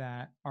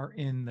that are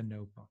in the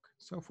notebook.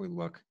 So if we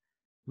look,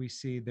 we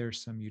see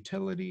there's some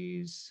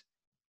utilities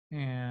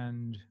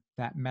and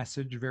that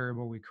message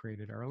variable we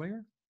created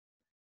earlier.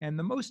 And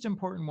the most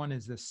important one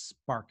is this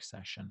Spark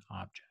session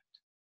object.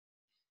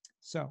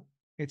 So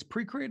it's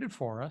pre-created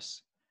for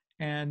us,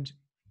 and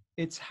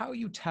it's how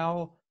you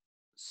tell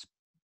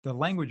the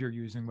language you're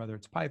using, whether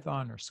it's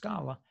Python or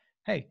Scala,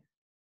 hey,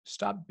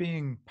 stop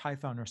being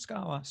Python or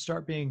Scala,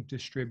 start being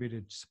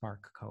distributed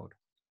Spark code.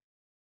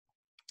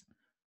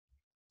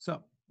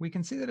 So we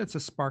can see that it's a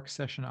Spark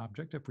session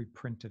object if we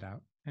print it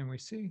out, and we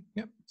see,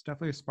 yep, it's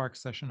definitely a Spark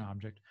session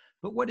object.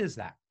 But what is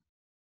that?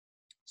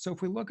 So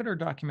if we look at our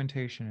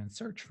documentation and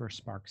search for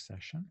Spark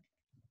session,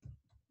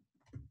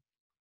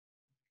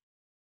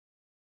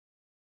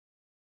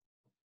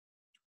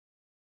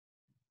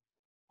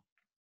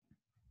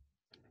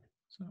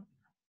 so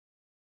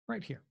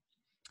right here,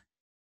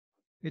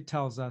 it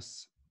tells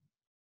us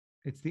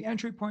it's the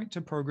entry point to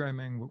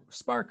programming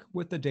Spark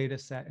with the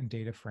dataset and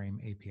data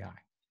frame API.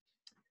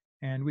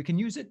 And we can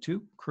use it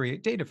to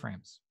create data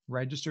frames,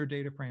 register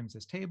data frames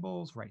as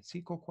tables, write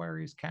SQL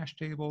queries, cache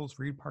tables,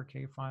 read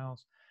Parquet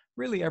files,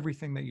 really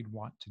everything that you'd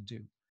want to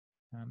do.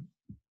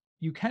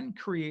 You can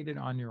create it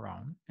on your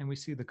own, and we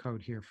see the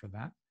code here for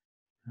that,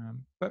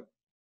 but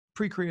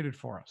pre-created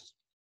for us.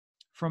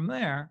 From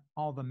there,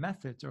 all the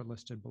methods are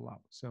listed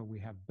below. So we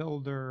have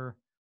builder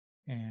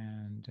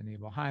and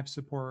enable Hive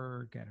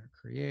support, get or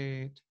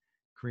create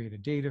a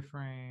data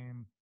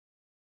frame,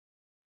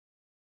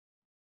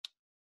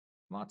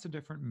 lots of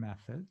different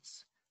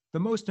methods. The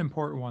most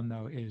important one,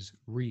 though, is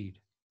read.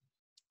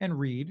 And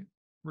read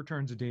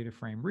returns a data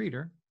frame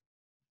reader.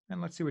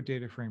 And let's see what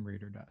data frame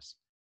reader does.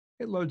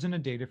 It loads in a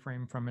data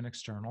frame from an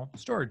external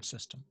storage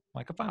system,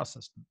 like a file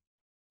system.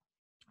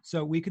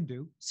 So we could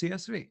do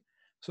CSV.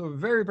 So a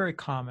very, very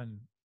common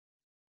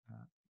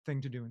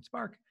thing to do in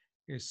Spark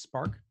is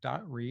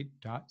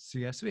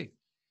spark.read.csv.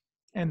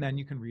 And then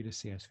you can read a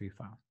CSV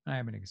file. I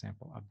have an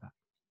example of that.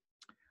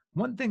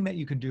 One thing that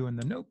you can do in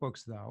the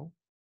notebooks, though,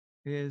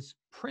 is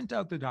print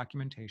out the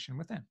documentation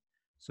within.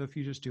 So if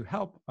you just do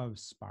help of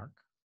Spark,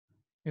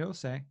 it'll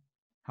say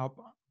help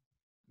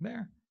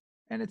there.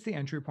 And it's the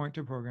entry point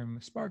to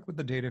programming Spark with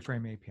the data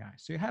frame API.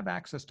 So you have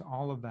access to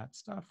all of that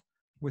stuff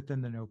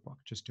within the notebook,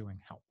 just doing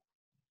help.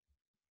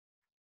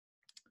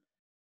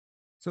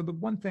 So the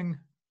one thing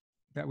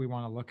that we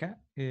want to look at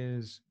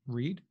is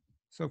read.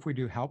 So if we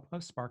do help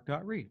of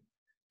spark.read,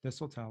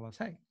 this will tell us,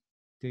 hey,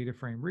 data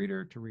frame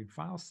reader to read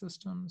file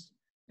systems.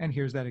 And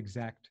here's that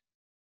exact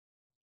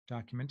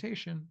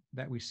documentation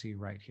that we see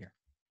right here.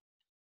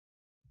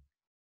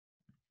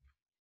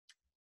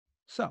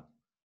 So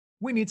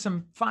we need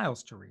some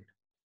files to read.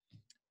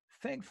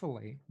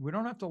 Thankfully, we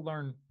don't have to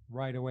learn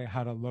right away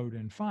how to load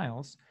in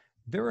files.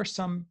 There are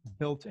some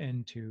built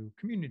into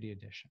Community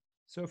Edition.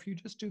 So if you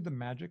just do the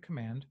magic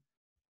command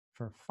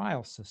for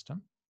file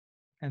system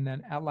and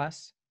then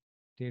ls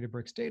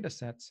Databricks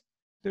datasets,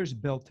 there's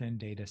built-in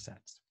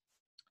datasets.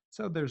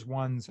 So there's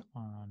ones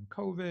on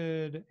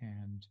COVID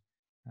and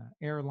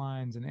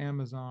airlines and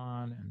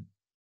Amazon and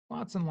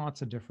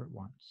lots of different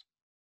ones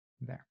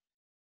there.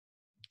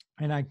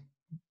 And I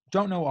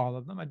don't know all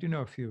of them. I do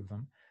know a few of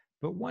them.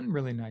 But one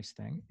really nice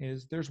thing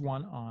is there's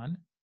one on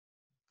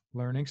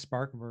Learning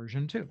Spark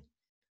version 2.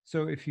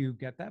 So if you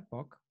get that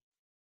book,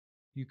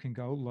 you can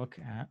go look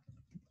at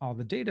all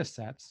the data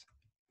sets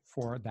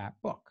for that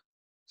book.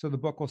 So the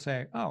book will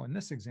say, oh, in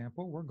this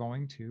example, we're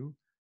going to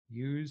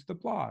use the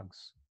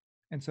blogs.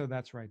 And so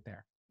that's right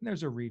there. And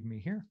there's a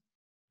README here.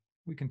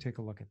 We can take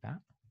a look at that.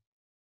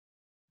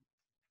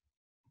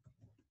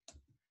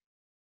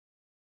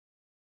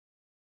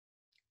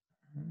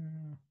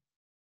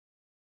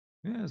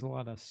 Yeah, there's a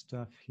lot of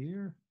stuff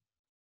here.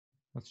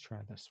 Let's try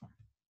this one.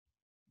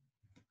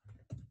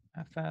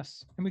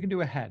 FS, and we can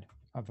do a head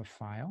of a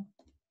file.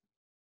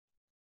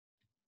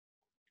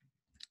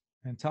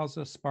 And it tells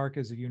us Spark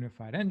is a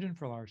unified engine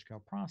for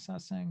large-scale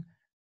processing.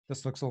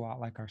 This looks a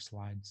lot like our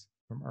slides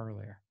from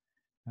earlier.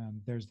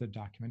 There's the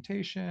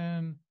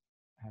documentation,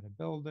 how to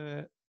build it.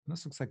 And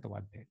this looks like the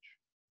web page.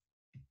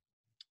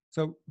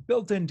 So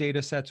built-in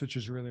data sets, which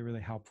is really,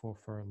 really helpful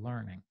for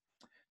learning.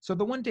 So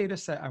the one data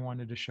set I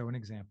wanted to show an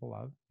example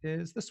of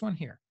is this one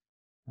here.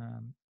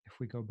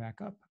 If we go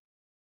back up,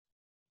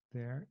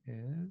 there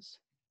is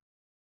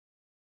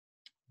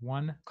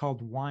one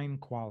called wine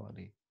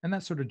quality. And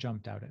that sort of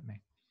jumped out at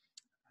me.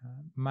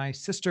 My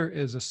sister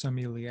is a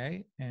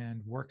sommelier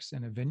and works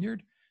in a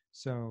vineyard,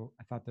 so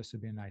I thought this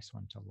would be a nice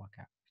one to look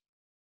at.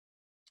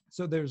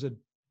 So there's a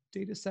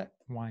data set,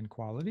 wine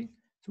quality.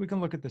 So we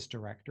can look at this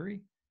directory.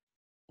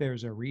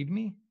 There's a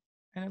README,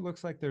 and it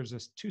looks like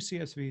there's two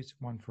CSVs,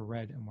 one for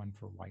red and one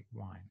for white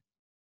wine.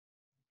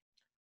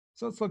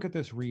 So let's look at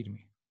this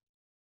README.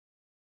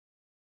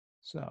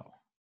 So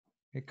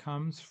it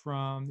comes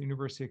from the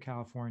University of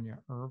California,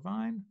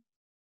 Irvine.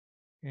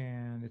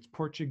 and it's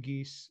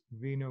Portuguese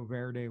Vinho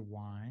Verde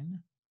wine.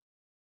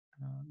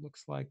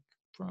 Looks like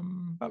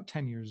from about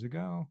 10 years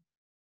ago.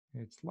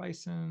 It's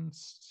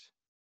licensed.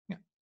 Yeah.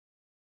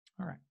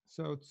 All right.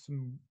 So it's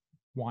some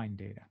wine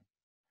data.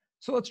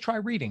 So let's try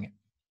reading it.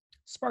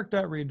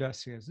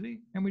 Spark.read.csv,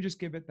 and we just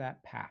give it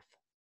that path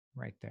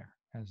right there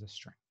as a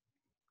string.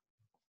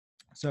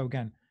 So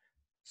again,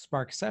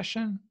 Spark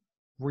session,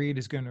 read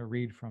is going to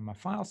read from a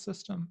file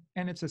system,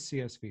 and it's a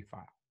CSV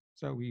file.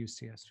 So we use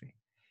CSV.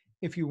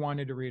 If you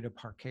wanted to read a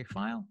Parquet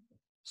file,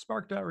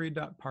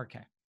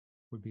 spark.read.parquet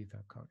would be the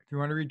code. If you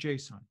want to read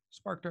JSON,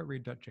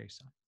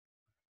 spark.read.json.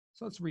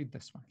 So let's read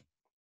this one.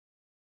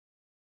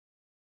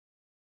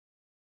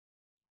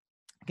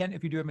 Again,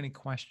 if you do have any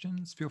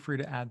questions, feel free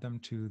to add them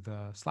to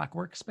the Slack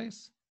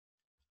workspace.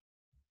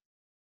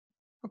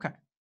 Okay,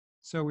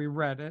 so we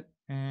read it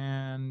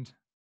and it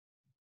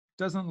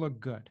doesn't look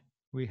good.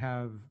 We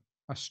have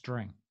a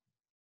string.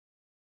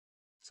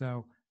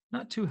 So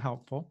not too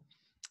helpful.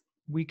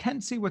 We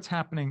can see what's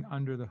happening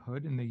under the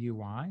hood in the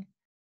UI,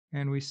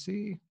 and we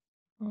see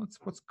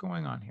what's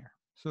going on here.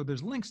 So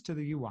there's links to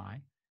the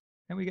UI,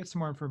 and we get some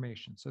more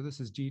information. So this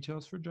is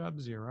details for job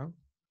 0,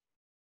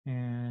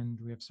 and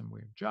we have some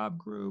weird job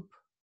group,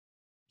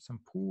 some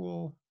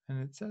pool,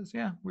 and it says,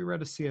 yeah, we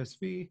read a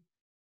CSV,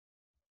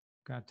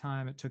 got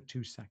time, it took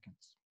 2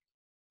 seconds.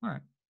 All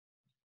right,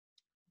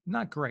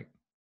 not great.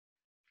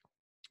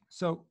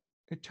 So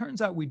it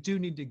turns out we do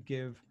need to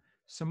give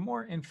some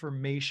more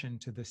information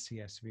to the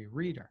CSV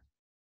reader.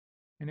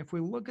 And if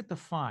we look at the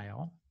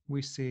file,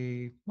 we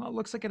see, well, it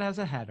looks like it has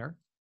a header,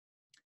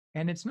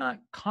 and it's not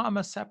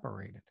comma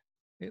separated.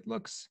 It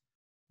looks,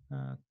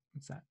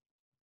 what's that?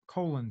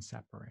 Colon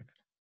separated,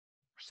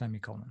 or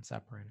semicolon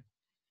separated.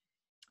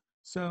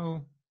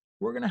 So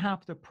we're going to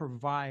have to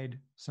provide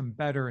some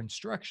better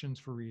instructions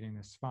for reading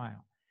this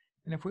file.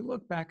 And if we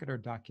look back at our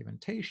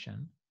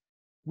documentation,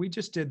 we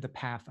just did the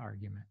path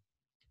argument,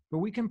 but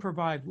we can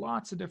provide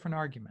lots of different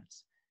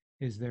arguments.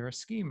 Is there a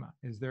schema?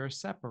 Is there a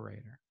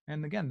separator?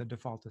 And again, the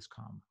default is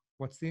comma.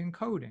 What's the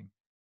encoding?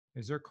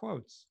 Is there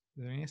quotes?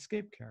 Are there any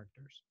escape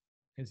characters?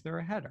 Is there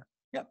a header?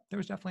 Yep,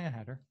 there's definitely a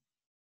header.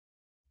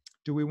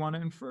 Do we want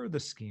to infer the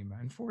schema,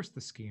 enforce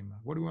the schema?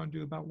 What do we want to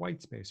do about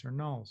white space or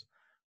nulls?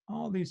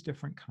 All these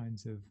different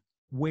kinds of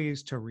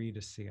ways to read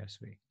a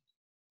CSV.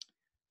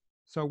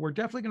 So we're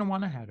definitely going to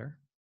want a header,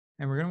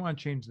 and we're going to want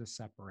to change the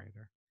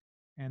separator.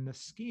 And the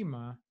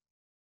schema,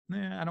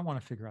 I don't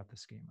want to figure out the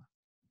schema.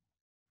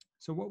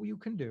 So what you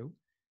can do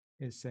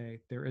is say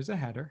there is a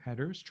header,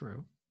 header is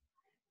true,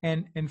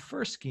 and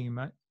infer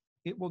schema,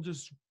 it will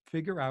just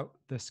figure out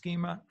the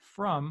schema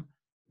from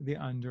the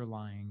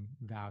underlying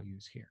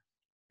values here.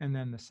 And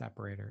then the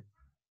separator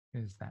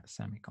is that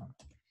semicolon.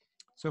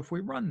 So if we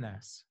run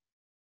this,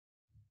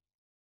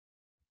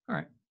 all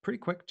right, pretty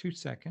quick, 2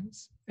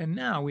 seconds. And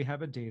now we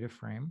have a data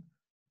frame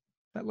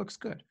that looks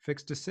good.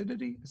 Fixed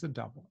acidity is a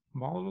double.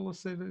 Volatile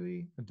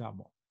acidity, a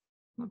double.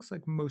 Looks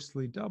like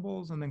mostly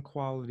doubles, and then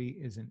quality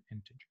is an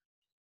integer.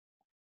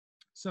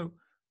 So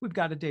we've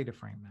got a data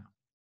frame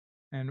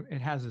now, and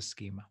it has a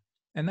schema.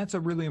 And that's a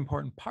really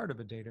important part of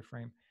a data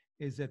frame,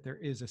 is that there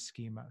is a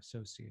schema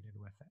associated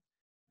with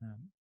it.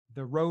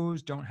 The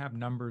rows don't have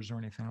numbers or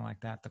anything like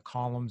that. The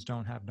columns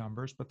don't have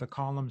numbers, but the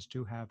columns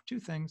do have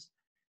 2 things,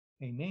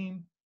 a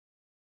name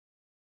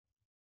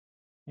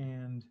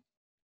and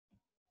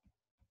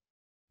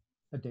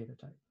a data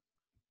type.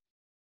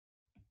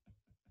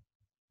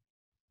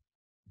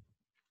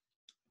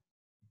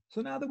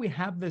 So now that we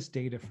have this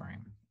data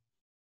frame,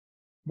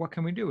 what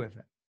can we do with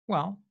it?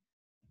 Well,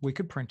 we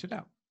could print it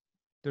out.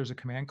 There's a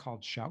command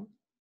called shout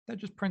that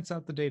just prints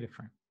out the data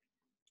frame.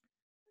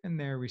 And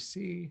there we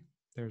see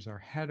there's our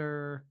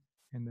header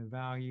and the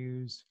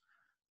values,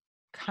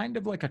 kind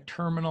of like a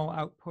terminal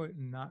output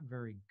and not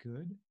very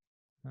good.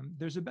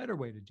 There's a better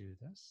way to do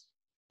this.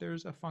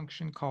 There's a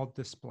function called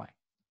display.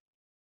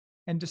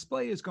 And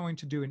display is going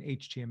to do an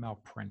HTML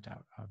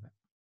printout of it.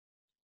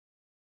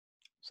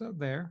 So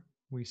there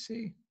we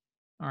see,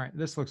 all right,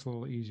 this looks a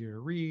little easier to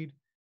read.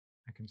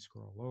 I can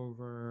scroll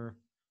over.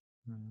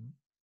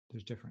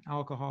 There's different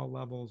alcohol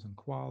levels and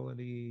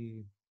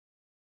quality,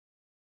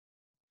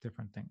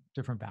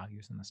 different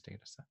values in this data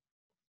set.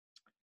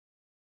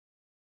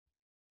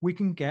 We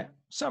can get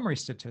summary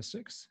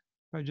statistics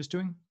by just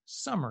doing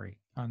summary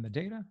on the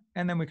data,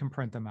 and then we can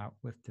print them out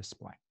with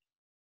display.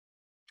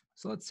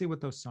 So let's see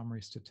what those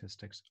summary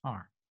statistics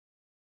are.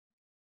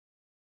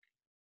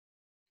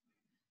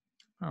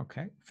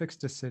 Okay,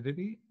 fixed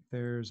acidity,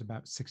 there's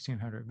about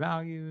 1,600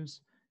 values.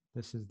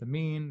 This is the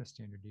mean, the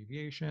standard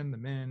deviation, the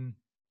min,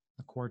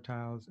 the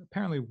quartiles.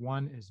 Apparently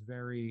 1 is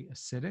very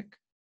acidic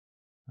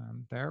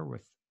there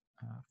with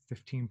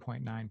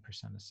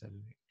 15.9%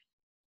 acidity.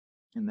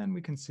 And then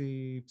we can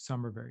see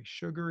some are very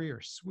sugary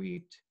or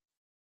sweet,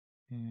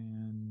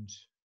 and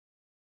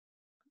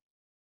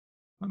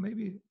well,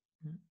 maybe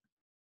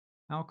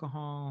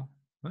alcohol,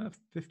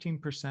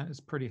 15% is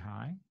pretty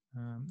high,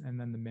 and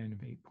then the min of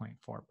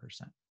 8.4%.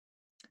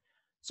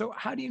 So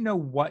how do you know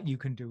what you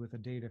can do with a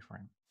data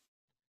frame?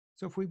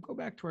 So if we go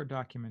back to our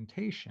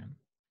documentation,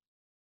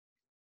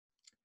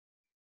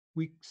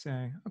 we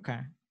say, okay,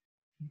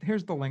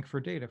 here's the link for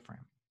data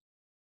frame.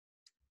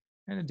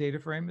 And a data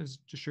frame is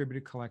a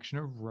distributed collection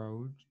of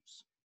rows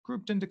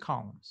grouped into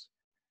columns.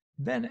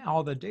 Then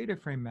all the data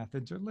frame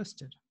methods are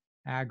listed: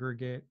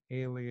 aggregate,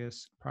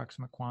 alias,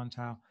 approximate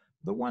quantile.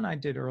 The one I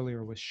did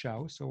earlier was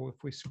show. So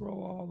if we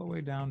scroll all the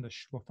way down,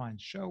 we'll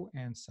find show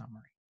and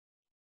summary.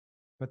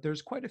 But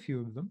there's quite a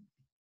few of them.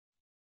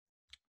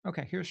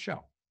 Okay, here's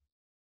show.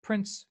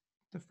 Prints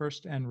the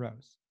first n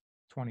rows,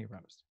 20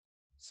 rows.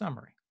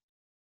 Summary.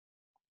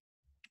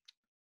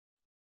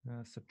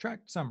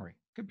 Subtract summary,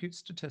 compute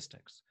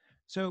statistics.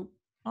 So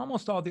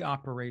almost all the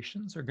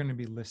operations are going to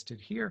be listed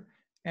here,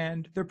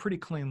 and they're pretty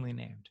cleanly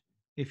named.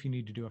 If you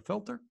need to do a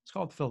filter, it's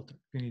called filter.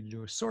 If you need to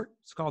do a sort,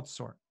 it's called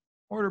sort.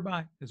 Order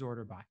by is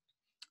order by.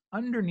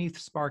 Underneath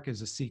Spark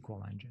is a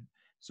SQL engine.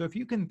 So if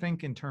you can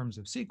think in terms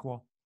of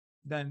SQL,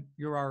 then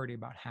you're already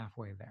about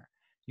halfway there.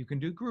 You can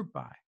do group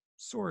by,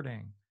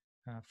 sorting,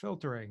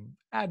 filtering,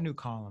 add new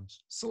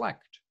columns,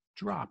 select,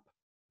 drop,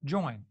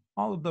 join.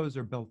 All of those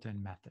are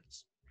built-in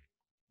methods.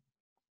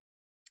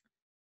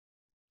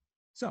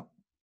 So,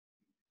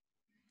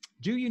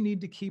 do you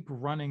need to keep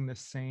running the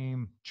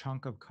same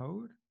chunk of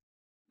code?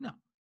 No,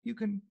 you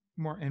can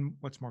and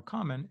what's more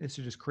common is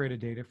to just create a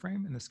data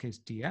frame, in this case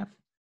df,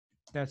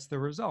 that's the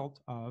result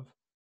of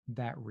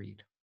that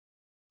read.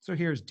 So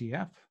here's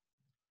df,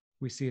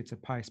 we see it's a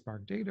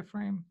PySpark data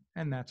frame,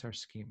 and that's our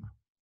schema.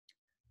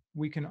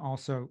 We can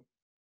also,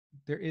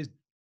 there is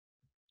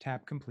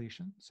tab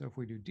completion, so if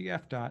we do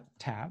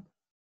df.tab,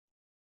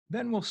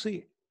 then we'll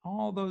see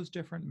all those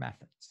different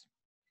methods.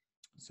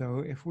 So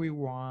if we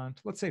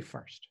want, let's say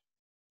first,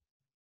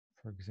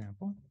 for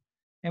example,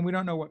 and we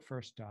don't know what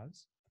first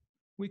does,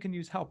 we can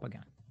use help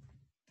again.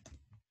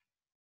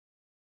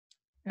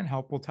 And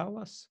help will tell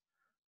us,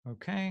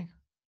 okay,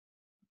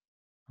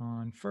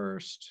 on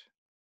first,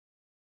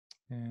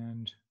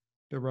 and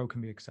the row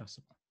can be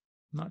accessible.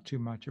 Not too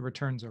much, it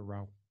returns a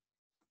row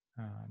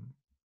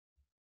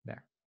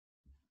there.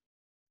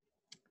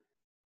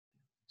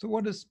 So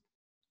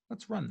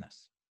let's run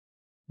this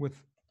with,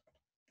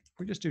 if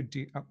we just do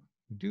we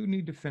do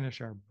need to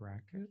finish our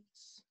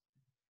brackets.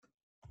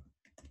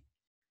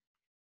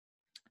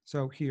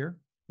 So here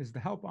is the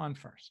help on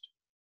first,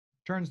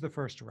 turns the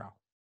first row.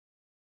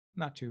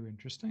 Not too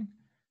interesting.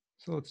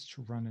 So let's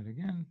run it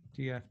again,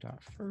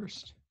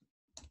 df.first.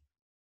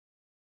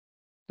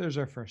 There's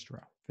our first row,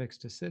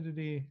 fixed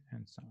acidity,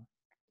 and so on.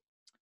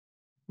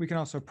 We can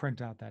also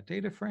print out that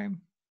data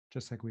frame,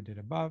 just like we did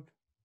above,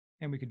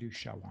 and we could do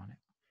show on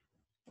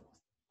it.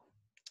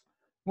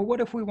 Well, what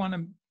if we want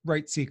to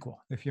write SQL?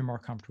 If you're more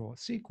comfortable with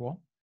SQL,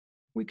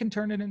 we can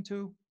turn it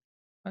into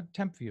a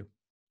temp view.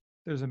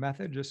 There's a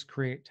method, just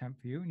create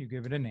temp view, and you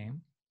give it a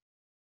name.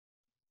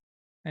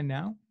 And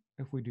now,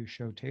 if we do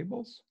show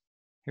tables,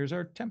 here's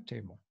our temp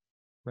table,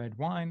 red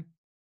wine,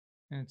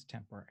 and it's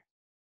temporary.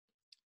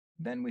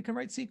 Then we can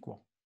write SQL.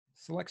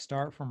 Select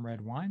star from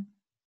red wine.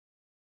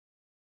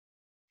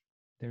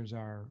 There's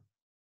our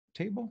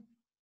table.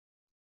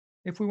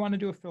 If we want to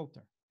do a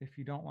filter, if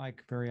you don't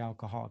like very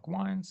alcoholic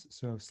wines,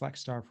 so select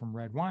star from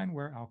red wine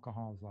where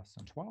alcohol is less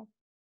than 12.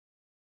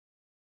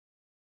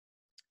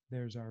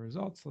 There's our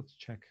results. Let's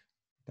check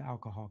the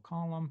alcohol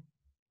column,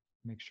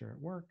 make sure it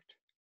worked.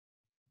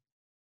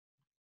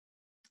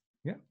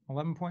 Yeah,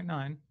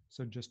 11.9,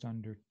 so just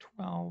under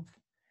 12.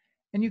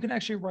 And you can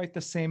actually write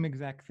the same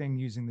exact thing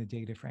using the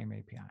data frame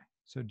API.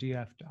 So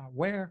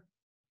df.where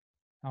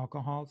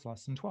alcohol is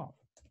less than 12.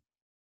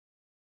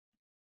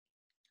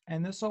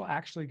 And this will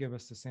actually give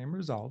us the same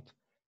result.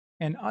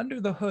 And under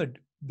the hood,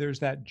 there's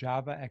that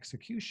Java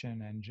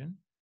execution engine,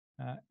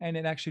 and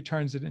it actually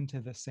turns it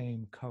into the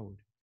same code.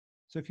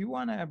 So if you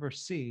want to ever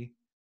see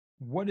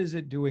what is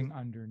it doing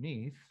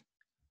underneath,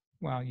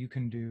 well, you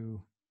can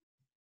do,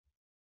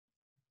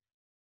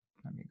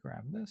 let me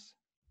grab this.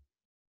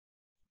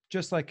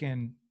 Just like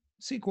in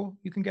SQL,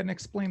 you can get an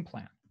explain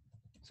plan.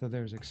 So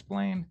there's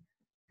explain,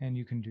 and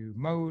you can do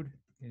mode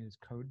is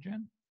code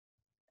gen.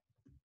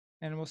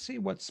 And we'll see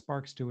what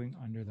Spark's doing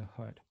under the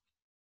hood.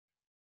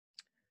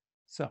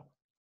 So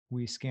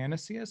we scan a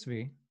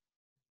CSV,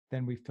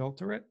 then we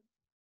filter it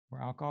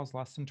where alcohol is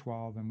less than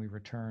 12, and we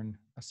return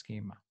a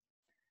schema.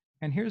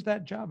 And here's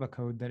that Java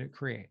code that it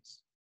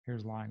creates.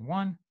 Here's line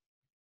 1,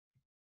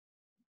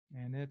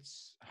 and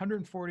it's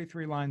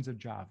 143 lines of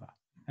Java.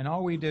 And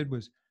all we did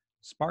was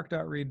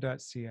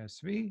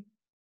spark.read.csv,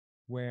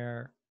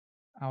 where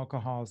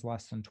alcohol is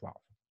less than 12.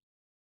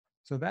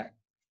 So that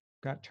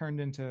got turned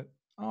into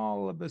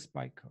all of this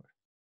bytecode,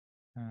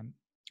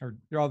 or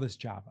all this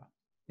Java.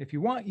 If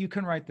you want, you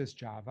can write this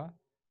Java.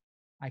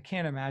 I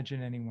can't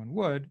imagine anyone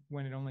would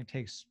when it only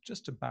takes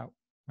just about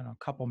a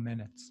couple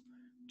minutes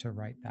to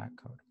write that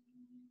code.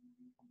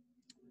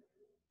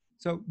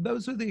 So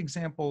those are the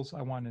examples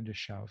I wanted to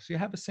show. So you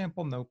have a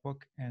sample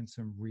notebook and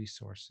some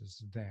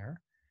resources there.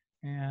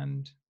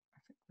 And I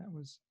think that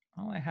was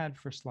all I had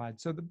for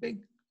slides. So the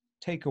big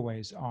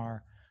takeaways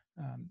are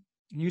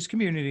use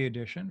Community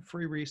Edition,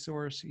 free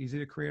resource, easy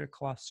to create a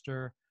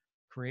cluster,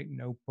 create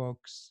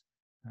notebooks.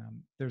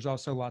 There's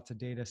also lots of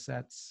data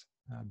sets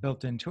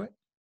built into it.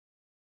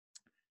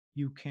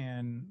 you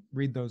can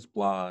read those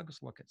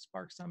blogs, look at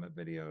Spark Summit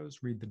videos,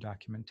 read the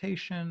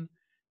documentation,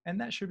 and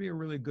that should be a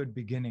really good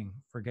beginning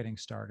for getting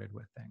started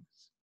with things.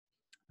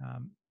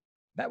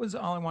 That was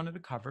all I wanted to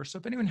cover. So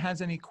if anyone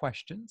has any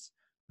questions,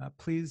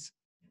 please,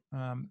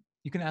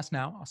 you can ask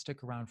now. I'll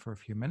stick around for a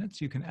few minutes.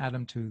 You can add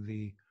them to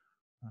the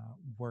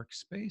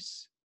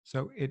workspace.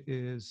 So it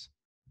is,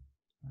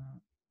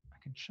 I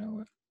can show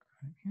it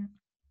right here.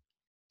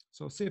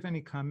 So see if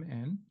any come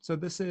in. So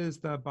this is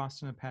the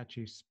Boston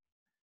Apache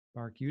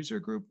Spark user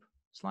group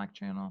Slack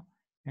channel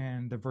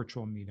and the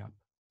virtual meetup.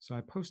 So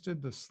I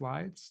posted the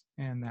slides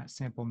and that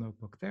sample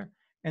notebook there.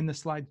 And the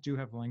slides do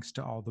have links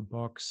to all the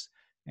books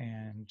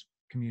and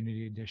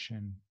community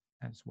edition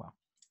as well.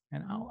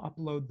 And I'll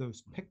upload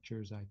those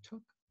pictures I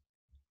took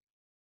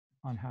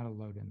on how to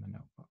load in the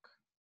notebook.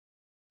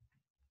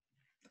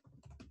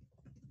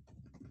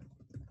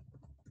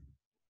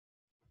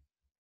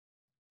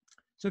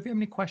 So if you have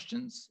any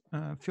questions,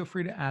 feel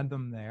free to add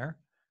them there.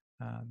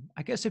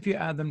 I guess if you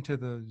add them to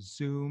the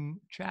Zoom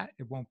chat,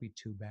 it won't be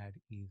too bad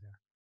either.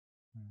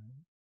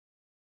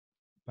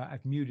 But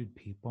I've muted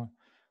people.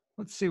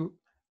 Let's see,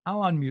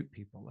 I'll unmute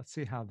people. Let's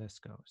see how this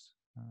goes.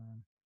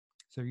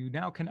 So you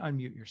now can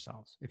unmute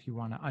yourselves if you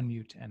want to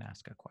unmute and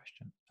ask a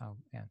question. I'll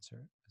answer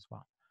it as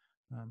well.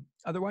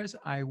 Otherwise,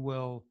 I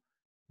will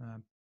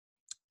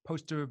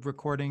post a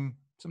recording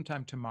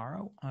sometime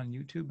tomorrow on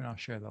YouTube, and I'll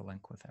share the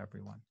link with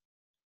everyone.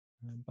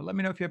 But let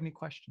me know if you have any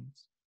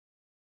questions.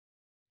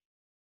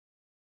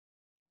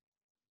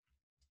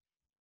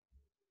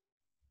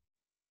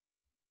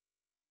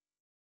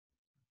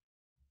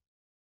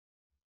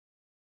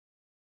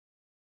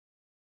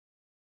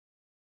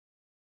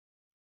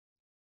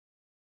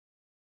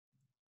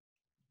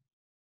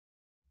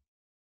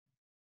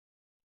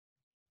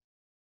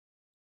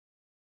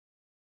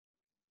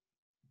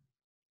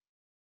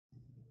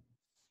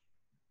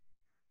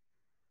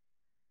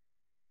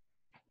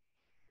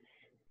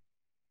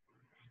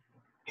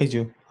 Hey,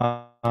 Ju.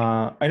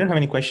 I don't have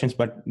any questions,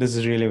 but this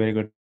is really a very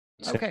good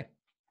Okay,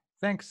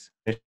 thanks.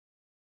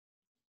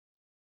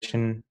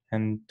 session,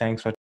 and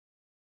thanks for.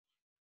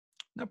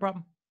 No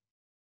problem.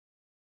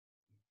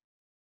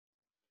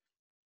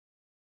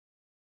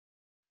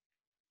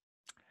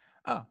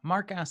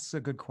 Mark asks a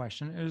good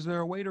question. Is there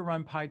a way to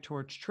run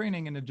PyTorch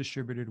training in a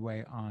distributed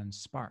way on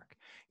Spark?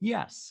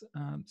 Yes.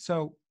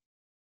 So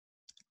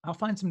I'll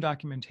find some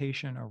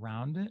documentation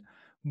around it.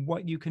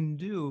 What you can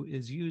do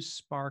is use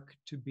Spark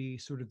to be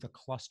sort of the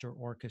cluster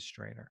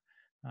orchestrator.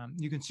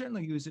 You can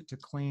certainly use it to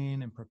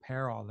clean and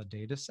prepare all the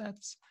data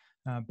sets,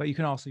 but you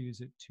can also use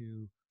it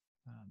to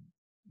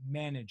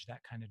manage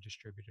that kind of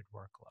distributed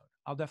workload.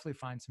 I'll definitely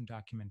find some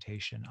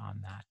documentation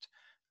on that.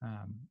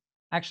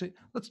 Actually,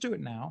 let's do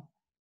it now.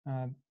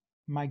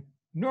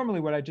 Normally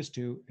what I just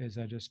do is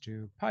I just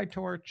do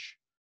PyTorch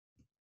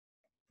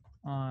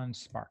on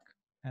Spark,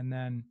 and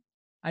then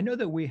I know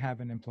that we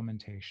have an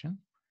implementation,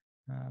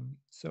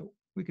 so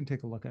we can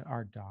take a look at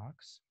our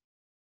docs.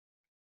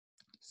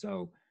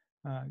 So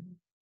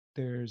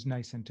there's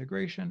nice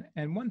integration.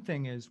 And one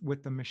thing is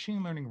with the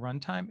machine learning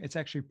runtime, it's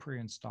actually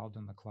pre-installed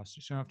in the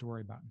cluster, so you don't have to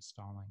worry about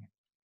installing it.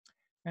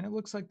 And it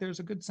looks like there's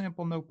a good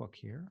sample notebook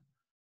here.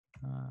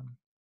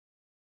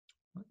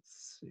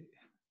 Let's see.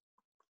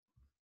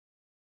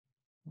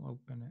 We'll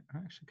open it. I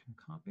actually can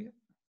copy it.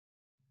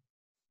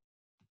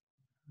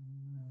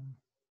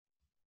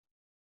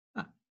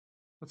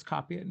 Let's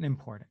copy it and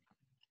import it.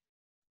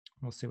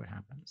 We'll see what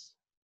happens.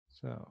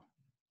 So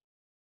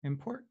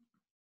import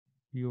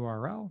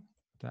URL,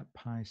 that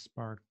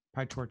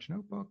PyTorch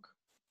notebook.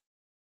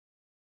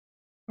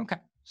 Okay,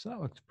 so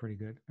that looks pretty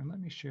good. And let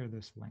me share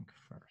this link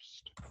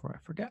first before I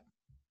forget.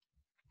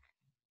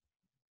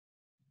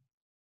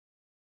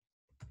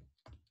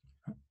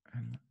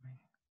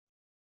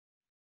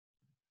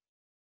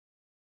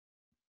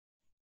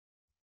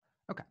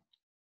 Okay,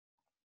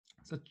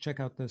 so let's check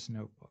out this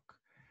notebook.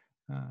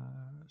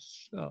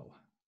 So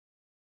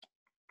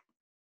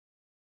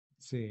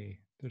let's see,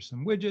 there's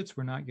some widgets.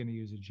 We're not going to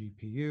use a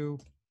GPU.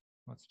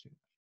 Let's do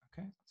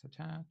that. Okay, let's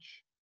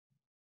attach.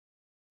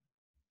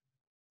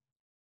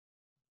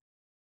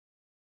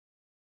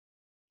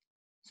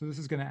 So this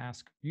is going to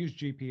ask, use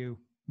GPU.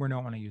 We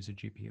don't want to use a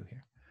GPU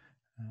here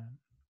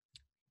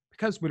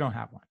because we don't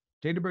have one.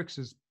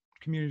 Databricks'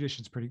 community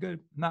edition is pretty good,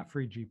 not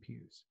free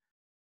GPUs.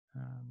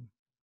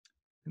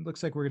 It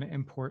looks like we're going to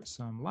import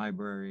some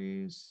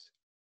libraries,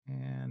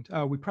 and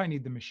we probably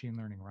need the machine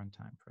learning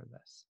runtime for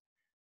this.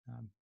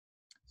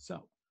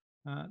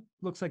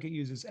 Looks like it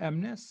uses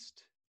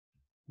MNIST.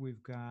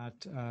 We've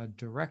got a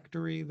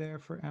directory there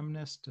for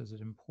MNIST. Does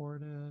it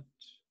import it?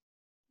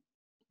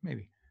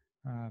 Maybe.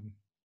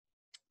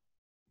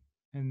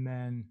 And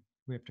then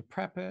we have to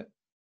prep it,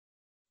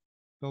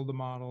 build a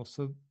model.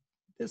 So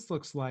this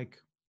looks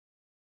like,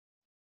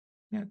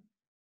 yeah,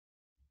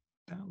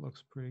 that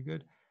looks pretty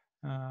good.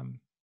 And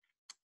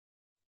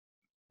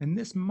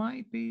this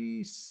might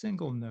be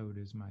single node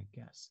is my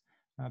guess.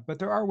 But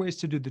there are ways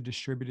to do the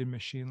distributed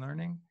machine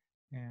learning.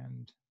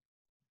 And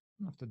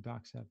I don't know if the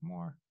docs have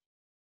more.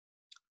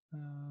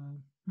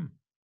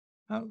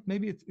 Oh,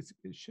 maybe it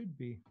should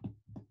be.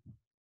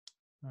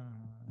 I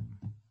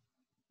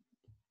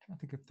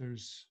think if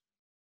there's,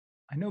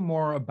 I know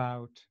more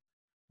about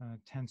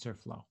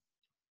TensorFlow,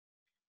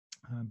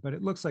 but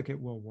it looks like it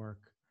will work.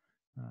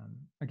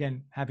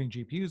 Again, having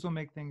GPUs will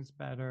make things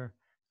better.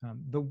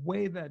 The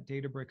way that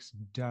Databricks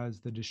does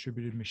the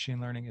distributed machine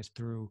learning is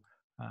through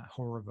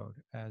Horovode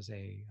as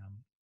a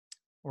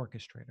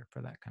orchestrator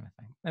for that kind of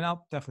thing. And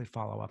I'll definitely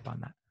follow up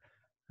on that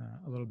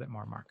a little bit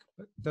more, Mark.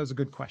 But that was a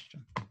good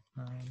question.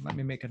 Let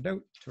me make a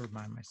note to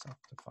remind myself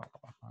to follow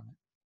up on it.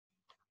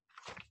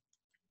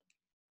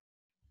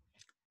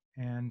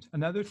 And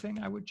another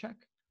thing I would check,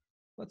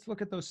 let's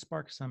look at those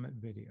Spark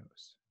Summit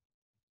videos.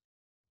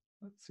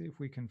 Let's see if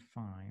we can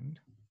find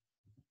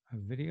a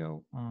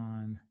video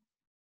on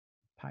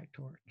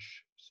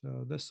PyTorch.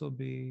 So this will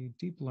be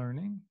deep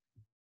learning.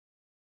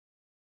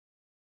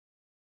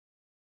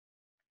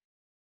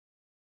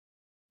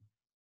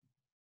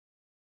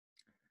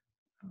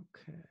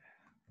 Okay.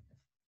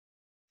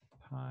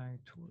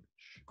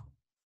 PyTorch.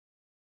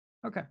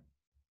 Okay.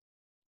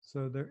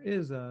 So there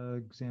is an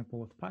example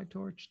with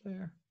PyTorch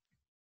there.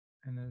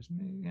 And there's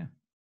me, yeah.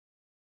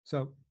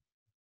 So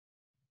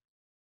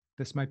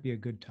this might be a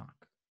good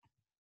talk.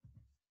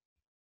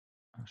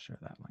 I'll share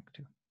that link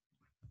too.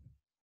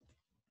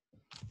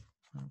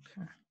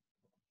 Okay.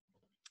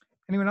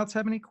 Anyone else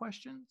have any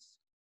questions?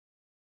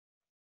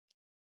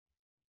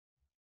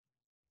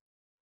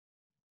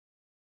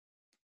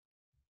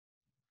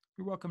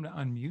 You're welcome to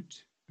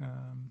unmute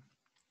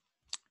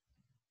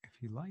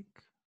if you like.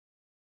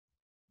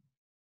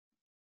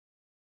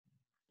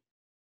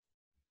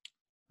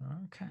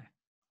 Okay.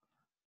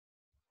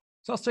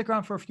 So I'll stick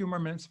around for a few more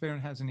minutes if anyone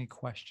has any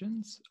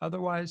questions.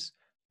 Otherwise,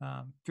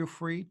 feel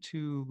free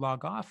to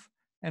log off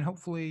and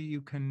hopefully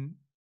you can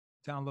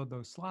download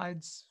those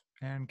slides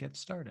and get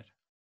started.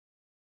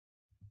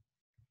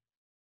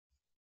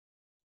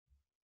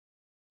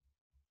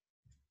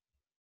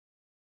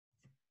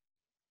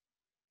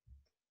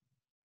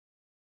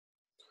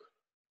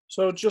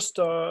 So just,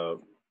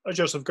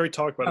 Joseph, great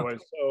talk, by the way.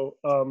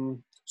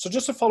 So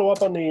just to follow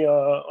up on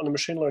the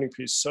machine learning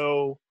piece.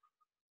 So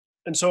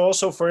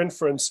also for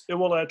inference, it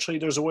will actually,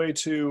 there's a way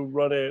to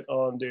run it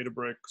on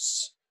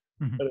Databricks,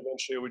 and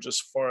eventually it would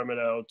just farm it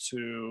out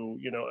to,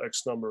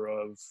 X number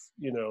of,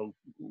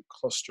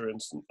 cluster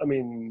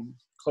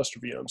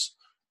VMs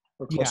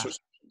or cluster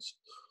sections.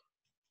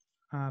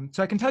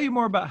 So I can tell you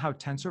more about how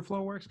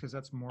TensorFlow works because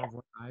that's more of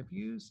what I've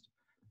used.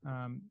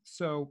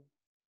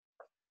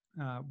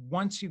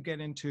 Once you get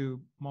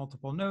into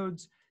multiple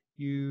nodes,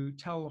 you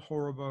tell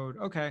Horovode,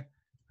 okay,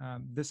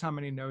 this is how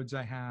many nodes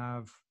I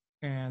have.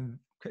 And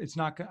it's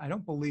not, I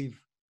don't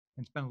believe,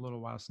 it's been a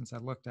little while since I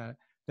looked at it,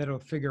 that it'll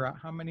figure out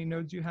how many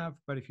nodes you have.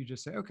 But if you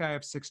just say, okay, I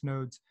have 6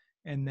 nodes,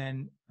 and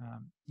then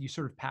you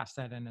sort of pass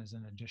that in as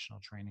an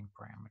additional training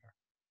parameter.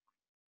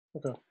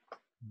 Okay.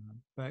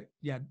 But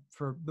yeah,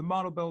 for the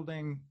model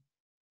building,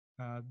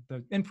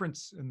 the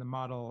inference and the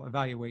model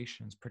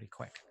evaluation is pretty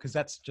quick because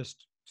that's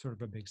just sort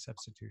of a big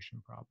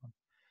substitution problem.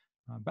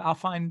 But I'll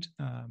find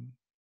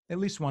at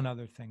least one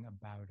other thing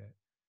about it.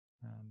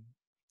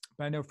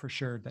 But I know for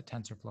sure that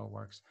TensorFlow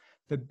works.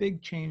 The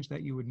big change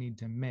that you would need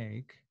to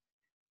make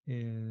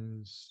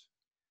is,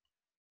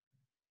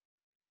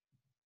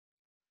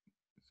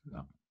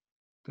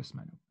 this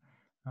might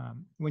know.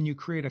 When you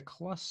create a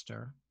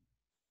cluster,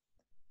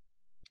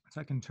 so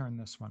I can turn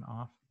this one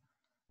off.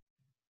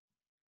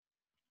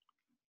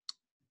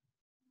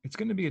 It's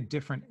going to be a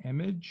different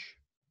image,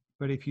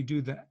 but if you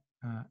do the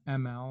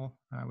ML,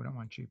 we don't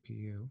want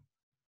GPU.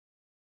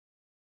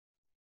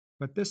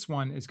 But this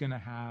one is going to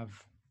have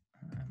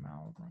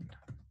ML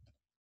runtime.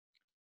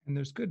 And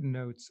there's good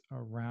notes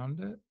around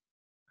it.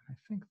 I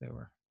think they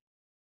were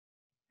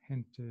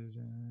hinted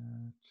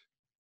at.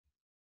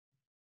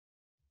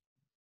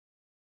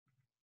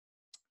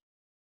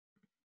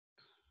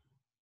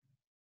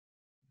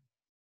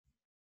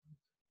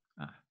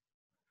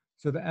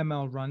 So the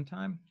ML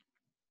runtime,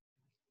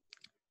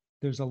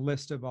 there's a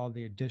list of all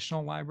the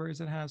additional libraries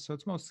it has. So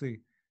it's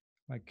mostly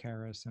like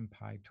Keras and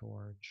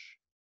PyTorch.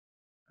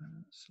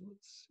 So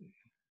let's see.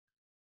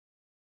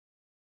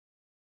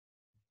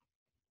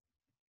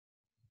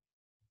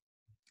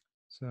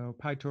 So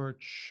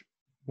PyTorch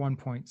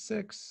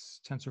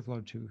 1.6,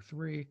 TensorFlow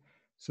 2.3.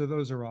 So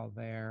those are all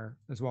there,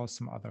 as well as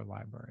some other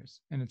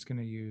libraries. And it's going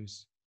to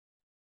use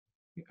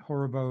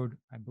Horovode,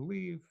 I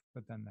believe,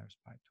 but then there's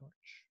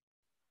PyTorch.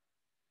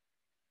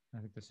 I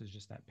think this is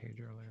just that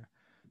page earlier.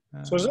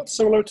 So is that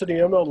similar to the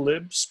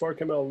ML Spark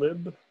ML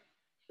lib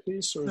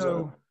piece? Or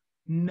so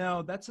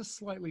no, that's a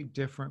slightly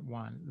different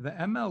one. The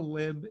ML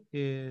lib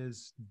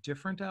is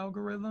different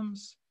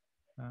algorithms.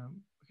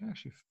 We can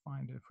actually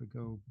find it if we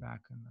go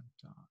back in the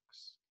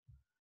docs.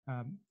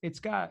 It's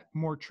got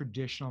more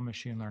traditional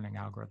machine learning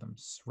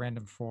algorithms,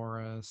 random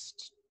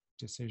forest,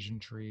 decision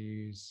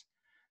trees,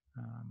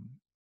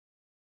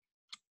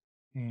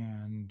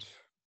 and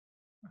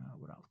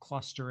what else?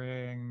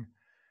 Clustering,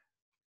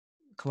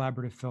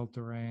 collaborative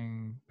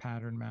filtering,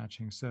 pattern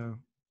matching. So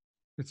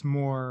it's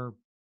more,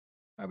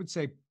 I would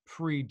say,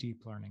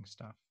 pre-deep learning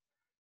stuff.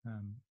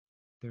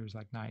 There's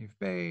like naive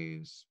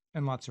Bayes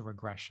and lots of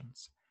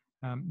regressions.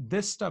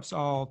 This stuff's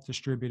all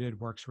distributed,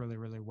 works really,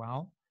 really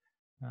well.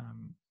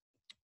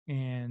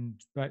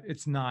 But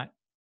it's not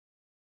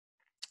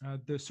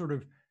the sort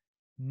of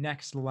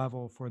next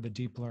level for the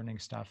deep learning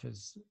stuff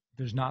is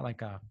there's not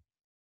like a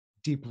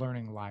deep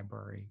learning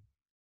library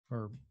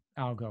or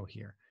algo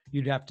here.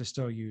 You'd have to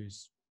still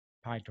use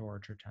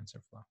PyTorch or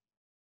TensorFlow,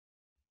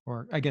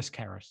 or I guess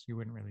Keras. You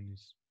wouldn't really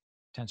use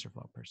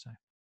TensorFlow per se.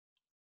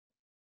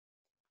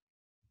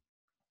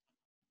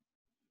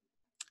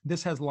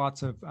 This has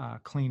lots of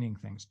cleaning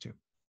things too.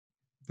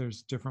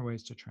 There's different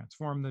ways to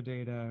transform the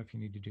data if you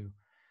need to do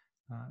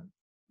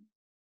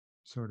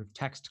sort of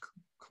text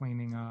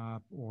cleaning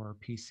up or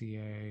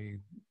PCA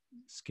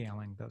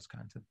scaling. Those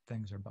kinds of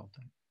things are built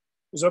in.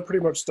 Is that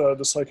pretty much the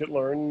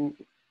scikit-learn?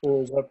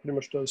 Is that pretty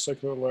much the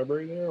scikit-learn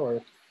library there,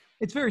 or?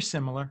 It's very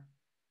similar.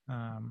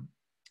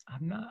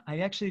 I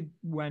actually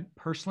went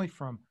personally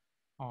from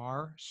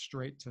R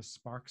straight to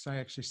Spark. So I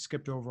actually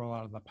skipped over a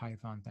lot of the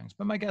Python things,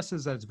 but my guess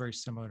is that it's very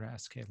similar to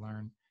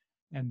sklearn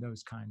and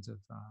those kinds of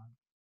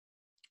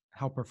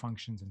helper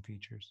functions and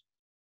features.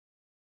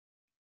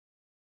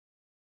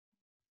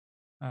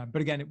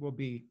 But again, it will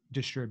be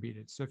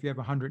distributed. So if you have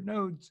 100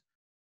 nodes,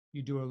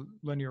 you do a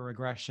linear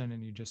regression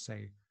and you just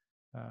say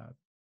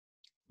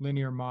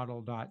linear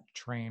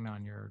model.train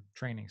on your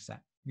training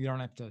set. You don't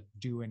have to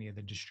do any of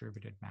the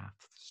distributed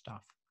math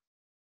stuff.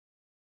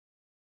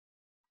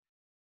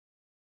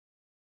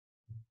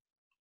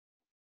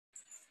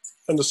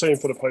 And the same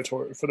for the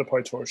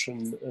PyTorch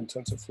and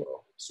TensorFlow,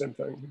 same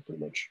thing,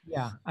 pretty much.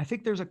 Yeah, I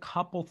think there's a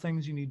couple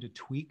things you need to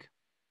tweak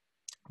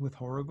with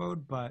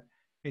Horovode, but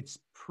it's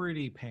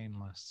pretty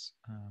painless.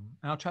 And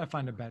I'll try to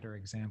find a better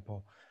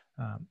example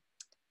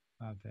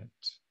of it.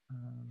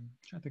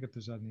 Trying to think if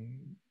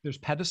there's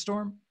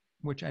Petastorm,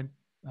 which I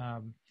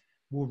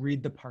will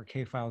read the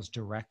Parquet files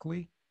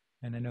directly,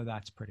 and I know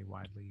that's pretty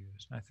widely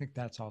used. I think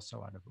that's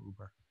also out of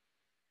Uber.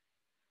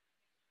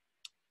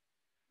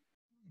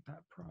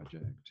 That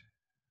project,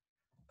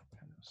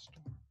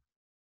 Petastorm.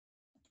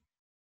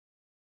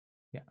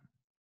 Yeah.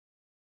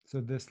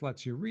 So this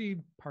lets you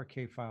read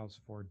Parquet files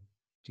for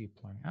deep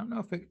learning. I don't know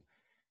if it,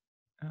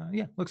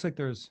 yeah, looks like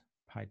there's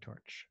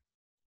PyTorch.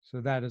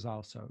 So that is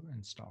also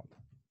installed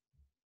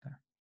there.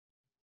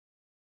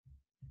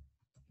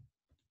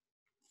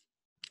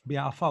 But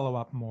yeah, I'll follow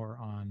up more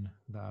on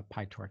the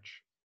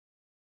PyTorch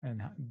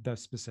and the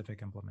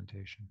specific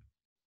implementation.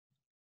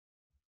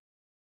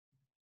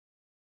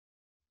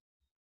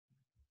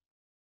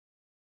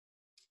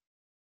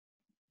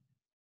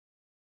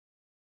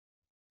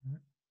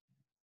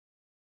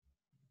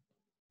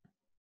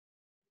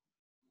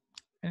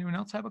 Anyone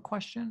else have a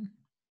question?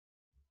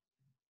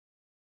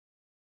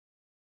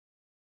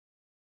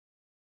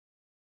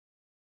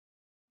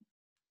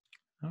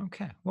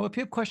 Okay, well, if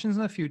you have questions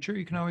in the future,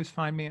 you can always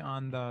find me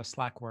on the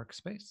Slack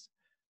workspace.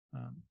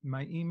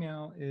 My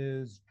email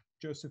is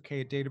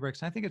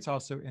josephk@Databricks. I think it's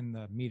also in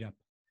the Meetup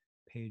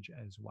page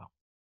as well.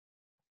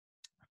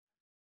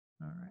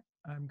 All right,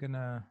 I'm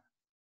gonna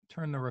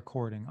turn the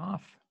recording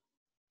off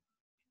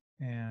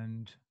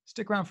and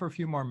stick around for a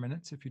few more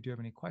minutes if you do have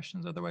any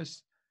questions.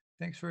 Otherwise,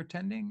 thanks for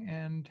attending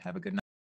and have a good night.